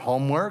 this is your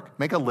homework.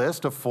 Make a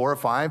list of 4 or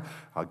 5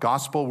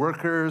 gospel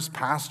workers,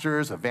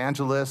 pastors,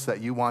 evangelists that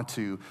you want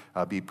to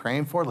be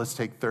praying for. Let's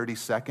take 30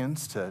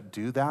 seconds to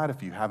do that.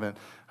 If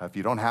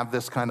you don't have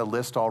this kind of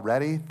list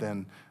already,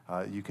 then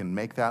you can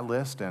make that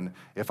list. And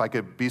if I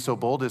could be so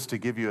bold as to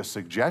give you a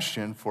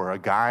suggestion for a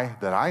guy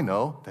that I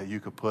know that you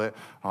could put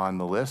on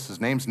the list.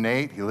 His name's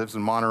Nate. He lives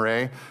in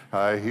Monterey.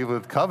 He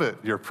would covet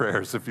your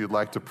prayers if you'd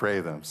like to pray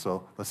them.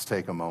 So let's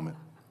take a moment.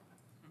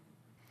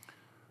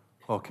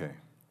 Okay,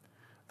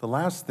 the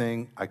last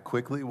thing I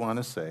quickly want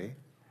to say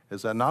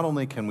is that not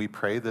only can we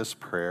pray this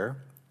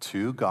prayer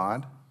to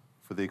God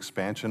for the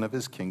expansion of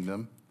his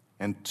kingdom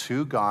and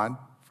to God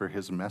for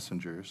his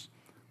messengers,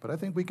 but I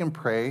think we can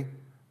pray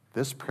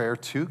this prayer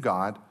to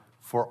God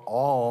for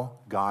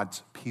all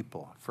God's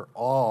people,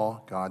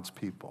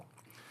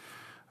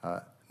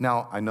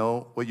 Now, I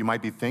know what you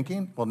might be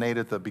thinking. Well, Nate,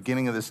 at the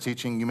beginning of this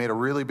teaching, you made a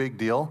really big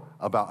deal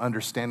about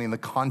understanding the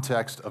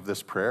context of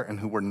this prayer and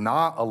who we're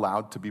not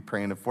allowed to be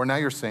praying it for. Now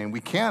you're saying we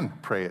can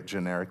pray it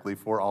generically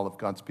for all of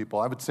God's people.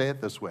 I would say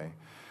it this way.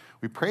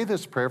 We pray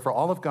this prayer for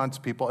all of God's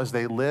people as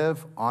they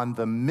live on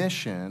the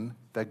mission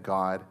that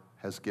God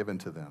has given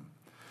to them.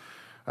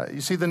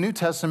 You see, the New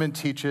Testament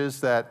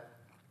teaches that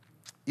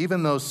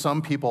even though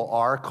some people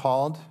are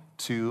called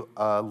to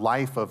a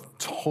life of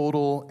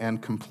total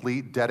and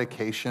complete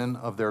dedication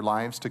of their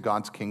lives to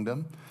God's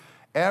kingdom,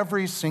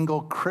 every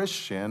single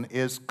Christian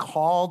is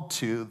called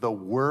to the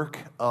work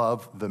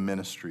of the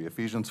ministry.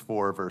 Ephesians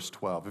 4, verse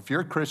 12. If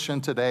you're a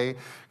Christian today,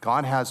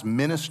 God has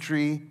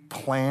ministry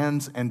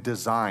plans and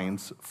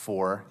designs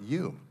for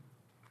you.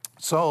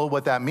 So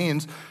what that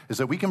means is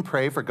that we can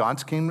pray for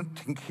God's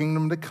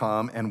kingdom to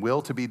come and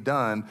will to be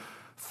done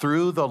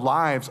through the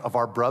lives of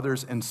our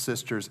brothers and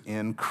sisters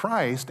in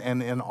Christ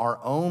and in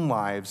our own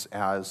lives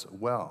as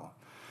well.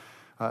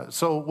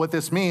 So what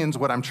this means,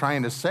 what I'm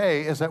trying to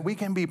say, is that we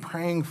can be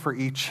praying for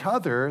each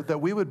other,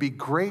 that we would be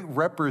great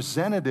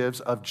representatives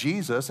of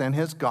Jesus and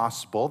his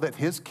gospel, that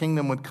his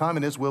kingdom would come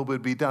and his will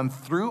would be done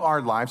through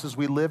our lives as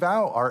we live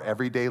out our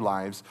everyday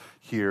lives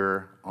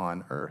here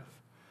on earth.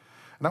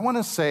 And I want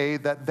to say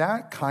that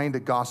that kind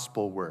of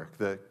gospel work,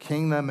 the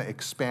kingdom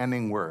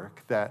expanding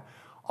work that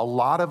a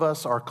lot of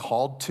us are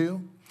called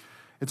to,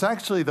 it's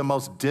actually the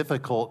most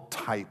difficult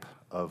type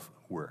of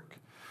work.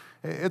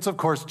 It's, of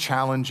course,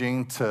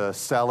 challenging to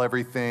sell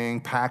everything,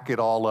 pack it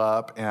all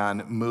up,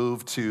 and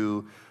move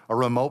to a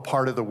remote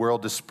part of the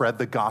world to spread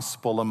the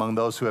gospel among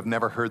those who have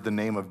never heard the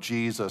name of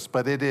Jesus.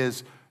 But it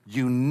is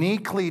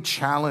uniquely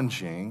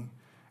challenging,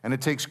 and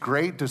it takes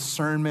great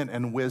discernment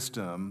and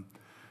wisdom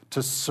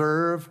to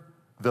serve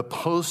the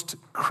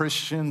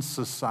post-Christian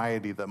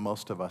society that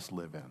most of us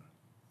live in.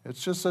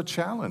 It's just a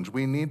challenge.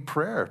 We need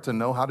prayer to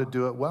know how to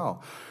do it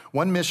well.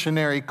 One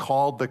missionary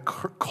called the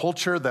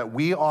culture that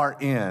we are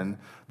in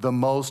the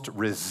most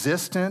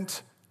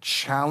resistant,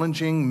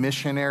 challenging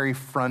missionary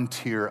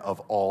frontier of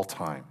all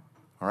time.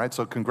 All right,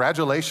 so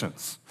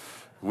congratulations.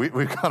 We've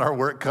got our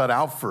work cut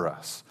out for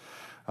us.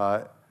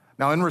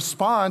 Now, in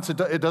response,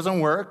 it doesn't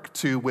work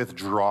to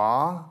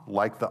withdraw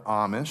like the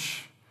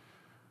Amish,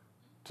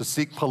 to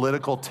seek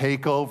political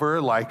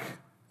takeover like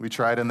we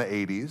tried in the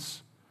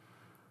 80s,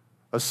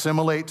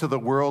 assimilate to the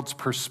world's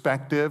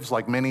perspectives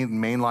like many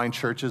mainline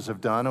churches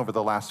have done over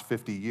the last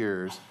 50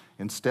 years.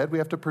 Instead, we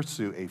have to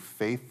pursue a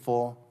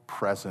faithful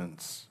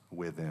presence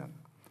within.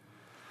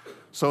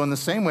 So in the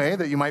same way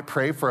that you might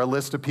pray for a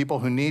list of people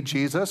who need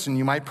Jesus, and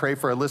you might pray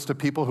for a list of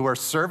people who are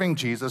serving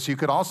Jesus, you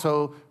could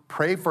also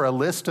pray for a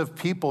list of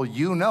people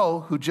you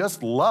know who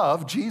just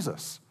love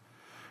Jesus.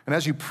 And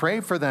as you pray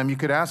for them, you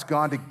could ask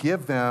God to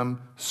give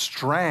them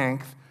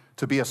strength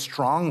to be a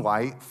strong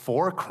light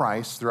for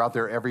Christ throughout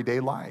their everyday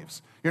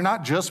lives. You're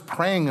not just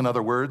praying, in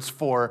other words,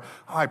 for,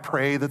 I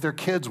pray that their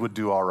kids would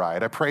do all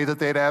right. I pray that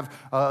they'd have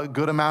a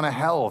good amount of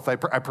health. I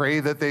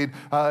pray that they'd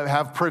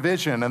have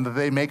provision and that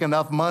they make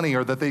enough money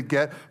or that they'd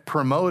get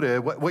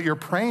promoted. What you're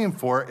praying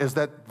for is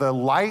that the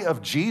light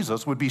of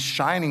Jesus would be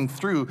shining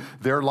through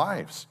their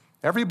lives.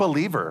 Every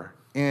believer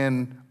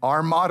in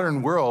our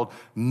modern world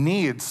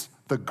needs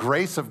the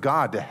grace of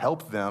God to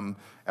help them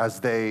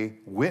as they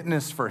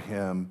witness for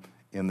him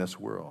in this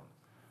world.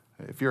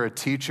 If you're a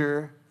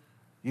teacher,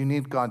 you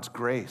need God's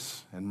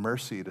grace and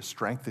mercy to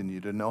strengthen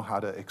you to know how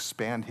to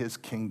expand his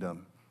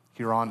kingdom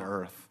here on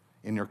earth,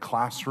 in your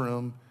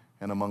classroom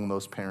and among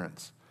those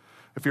parents.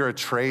 If you're a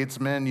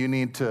tradesman, you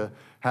need to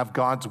have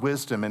God's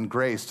wisdom and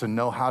grace to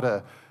know how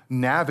to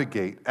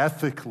navigate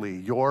ethically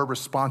your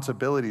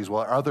responsibilities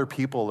while other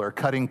people are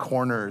cutting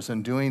corners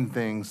and doing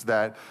things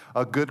that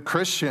a good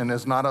Christian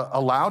is not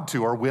allowed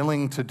to or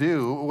willing to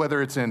do,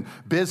 whether it's in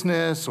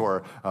business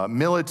or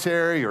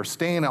military or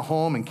staying at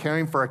home and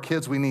caring for our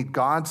kids. We need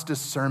God's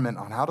discernment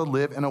on how to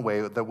live in a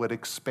way that would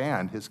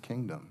expand his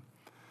kingdom.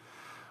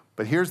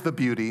 But here's the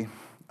beauty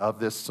of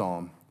this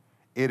psalm.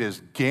 It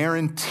is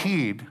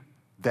guaranteed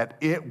that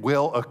it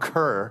will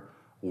occur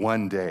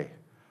one day.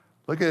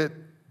 Look at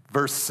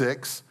verse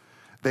 6.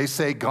 They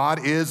say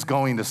God is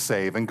going to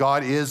save and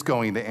God is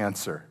going to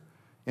answer.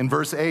 In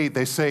verse 8,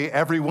 they say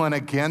everyone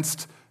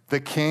against The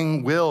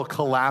king will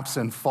collapse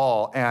and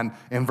fall. And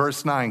in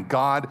verse 9,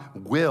 God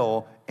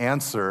will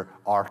answer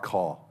our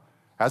call.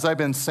 As I've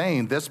been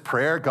saying, this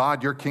prayer,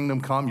 God, your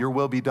kingdom come, your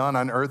will be done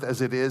on earth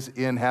as it is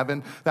in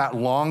heaven, that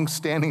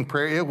long-standing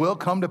prayer, it will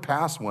come to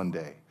pass one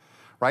day.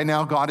 Right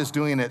now, God is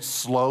doing it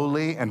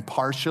slowly and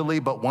partially,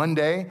 but one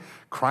day,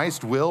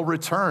 Christ will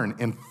return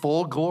in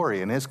full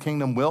glory, and his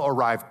kingdom will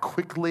arrive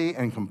quickly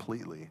and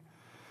completely.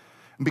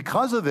 And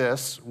because of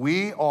this,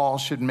 we all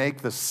should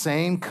make the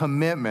same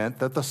commitment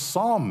that the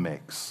psalm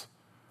makes.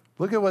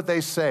 Look at what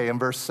they say in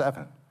verse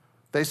 7.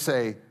 They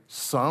say,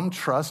 some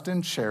trust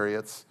in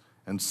chariots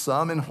and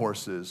some in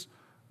horses,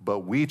 but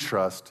we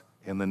trust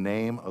in the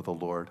name of the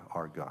Lord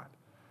our God.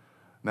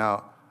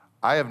 Now,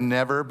 I have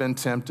never been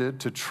tempted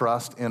to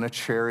trust in a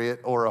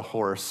chariot or a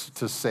horse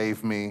to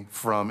save me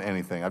from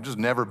anything. I've just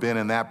never been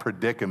in that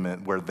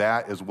predicament where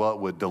that is what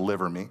would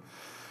deliver me.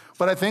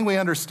 But I think we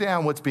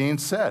understand what's being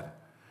said.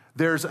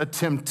 There's a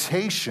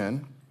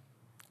temptation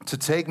to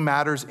take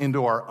matters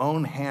into our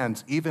own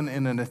hands, even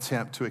in an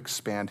attempt to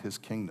expand his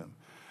kingdom.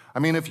 I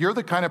mean, if you're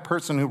the kind of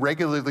person who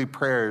regularly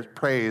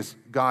prays,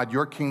 God,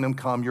 your kingdom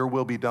come, your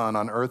will be done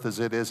on earth as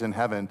it is in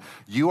heaven,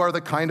 you are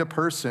the kind of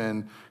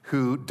person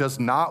who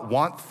does not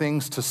want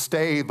things to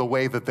stay the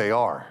way that they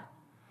are.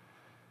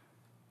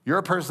 You're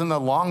a person that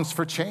longs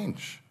for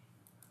change,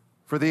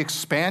 for the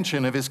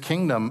expansion of his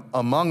kingdom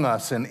among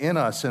us and in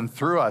us and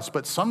through us.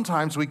 But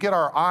sometimes we get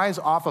our eyes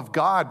off of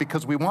God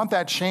because we want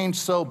that change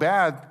so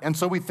bad, and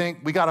so we think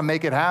we got to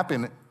make it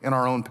happen in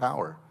our own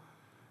power.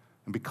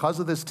 And because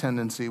of this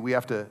tendency, we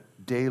have to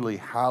daily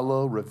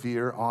hallow,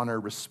 revere, honor,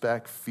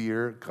 respect,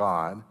 fear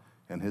God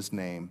and his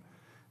name,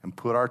 and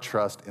put our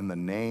trust in the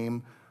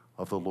name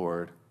of the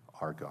Lord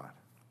our God.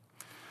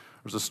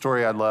 There's a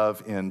story I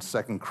love in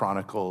 2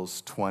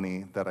 Chronicles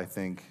 20 that I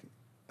think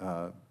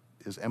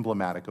is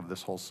emblematic of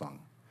this whole song.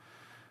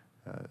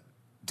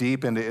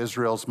 Deep into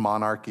Israel's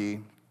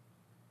monarchy,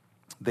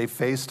 they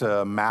faced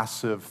a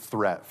massive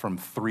threat from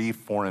 3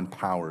 foreign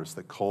powers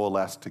that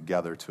coalesced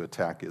together to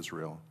attack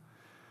Israel.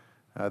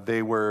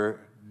 They were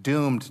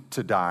doomed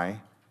to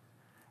die,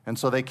 and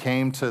so they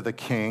came to the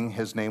king.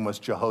 His name was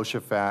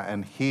Jehoshaphat,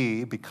 and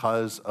he,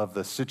 because of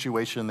the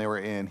situation they were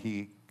in,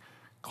 he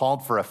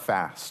called for a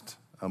fast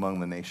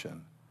among the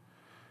nation.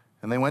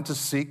 And they went to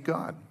seek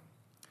God.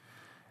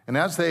 And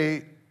as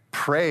they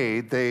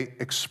prayed, they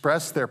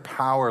expressed their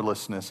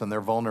powerlessness and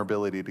their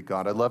vulnerability to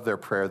God. I love their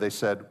prayer. They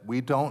said,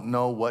 we don't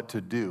know what to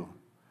do,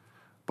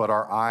 but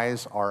our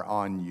eyes are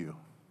on you.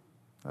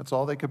 That's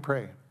all they could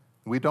pray.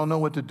 We don't know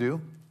what to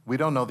do. We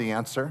don't know the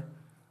answer.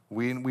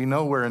 We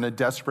know we're in a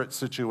desperate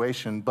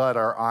situation, but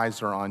our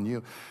eyes are on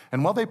you.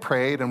 And while they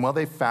prayed and while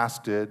they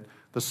fasted,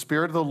 the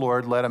Spirit of the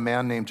Lord led a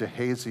man named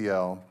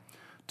Jehaziel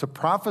to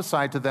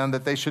prophesy to them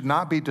that they should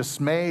not be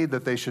dismayed,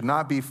 that they should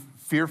not be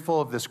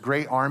fearful of this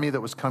great army that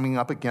was coming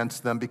up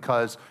against them,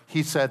 because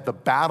he said the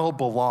battle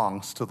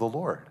belongs to the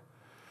Lord.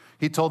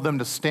 He told them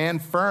to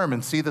stand firm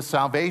and see the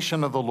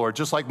salvation of the Lord,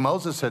 just like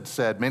Moses had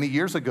said many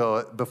years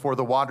ago before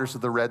the waters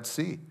of the Red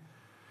Sea.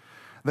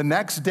 The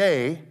next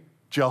day,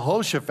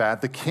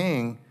 Jehoshaphat, the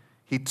king,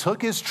 he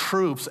took his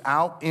troops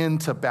out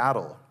into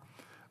battle.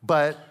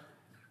 But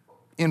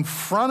in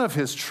front of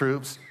his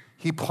troops,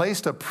 he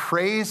placed a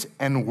praise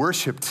and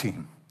worship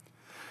team.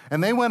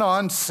 And they went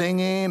on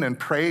singing and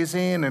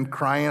praising and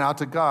crying out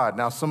to God.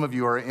 Now, some of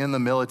you are in the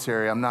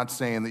military. I'm not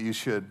saying that you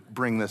should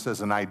bring this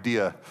as an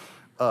idea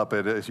up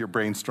at your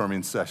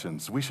brainstorming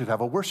sessions. We should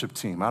have a worship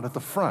team out at the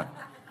front.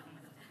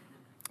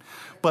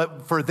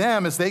 But for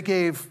them, as they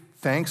gave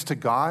thanks to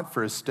God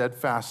for his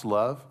steadfast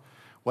love,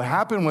 what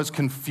happened was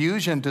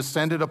confusion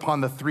descended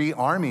upon the 3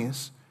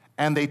 armies,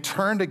 and they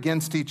turned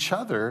against each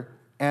other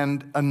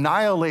and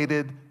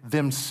annihilated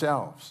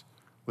themselves.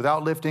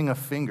 Without lifting a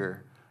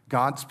finger,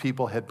 God's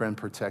people had been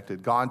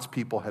protected. God's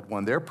people had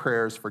won. Their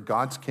prayers for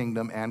God's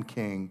kingdom and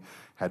king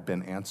had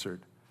been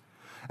answered.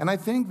 And I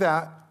think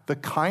that the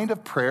kind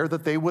of prayer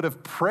that they would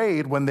have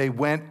prayed when they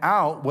went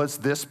out was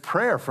this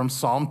prayer from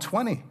Psalm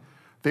 20.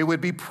 They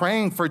would be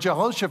praying for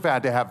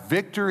Jehoshaphat to have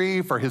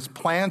victory, for his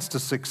plans to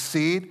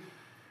succeed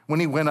when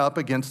he went up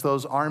against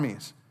those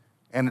armies.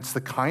 And it's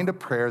the kind of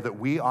prayer that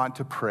we ought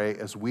to pray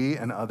as we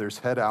and others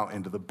head out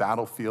into the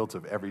battlefields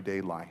of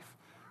everyday life.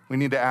 We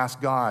need to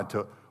ask God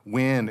to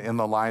win in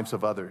the lives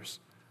of others,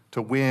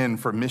 to win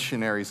for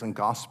missionaries and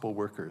gospel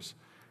workers,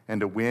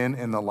 and to win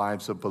in the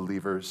lives of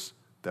believers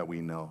that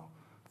we know.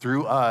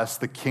 Through us,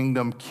 the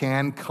kingdom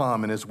can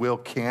come and his will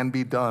can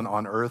be done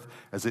on earth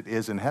as it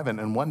is in heaven.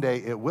 And one day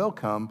it will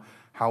come.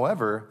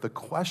 However, the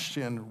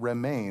question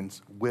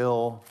remains,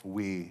 will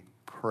we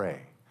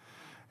pray?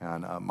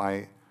 And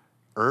my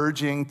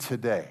urging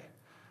today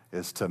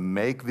is to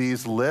make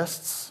these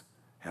lists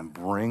and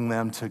bring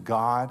them to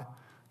God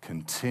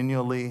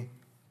continually,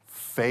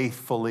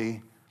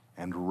 faithfully,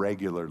 and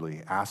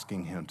regularly,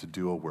 asking him to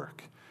do a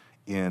work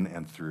in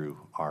and through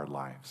our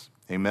lives.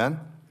 Amen?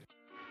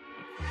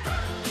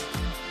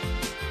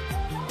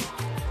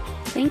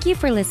 Thank you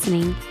for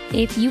listening.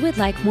 If you would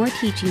like more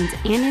teachings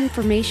and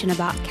information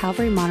about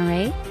Calvary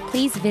Monterey,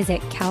 please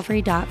visit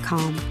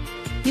calvary.com.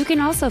 You can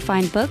also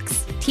find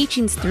books,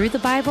 teachings through the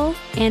Bible,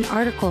 and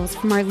articles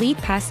from our lead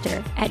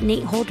pastor at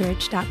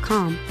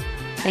nateholdridge.com.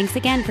 Thanks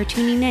again for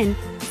tuning in.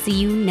 See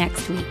you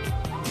next week.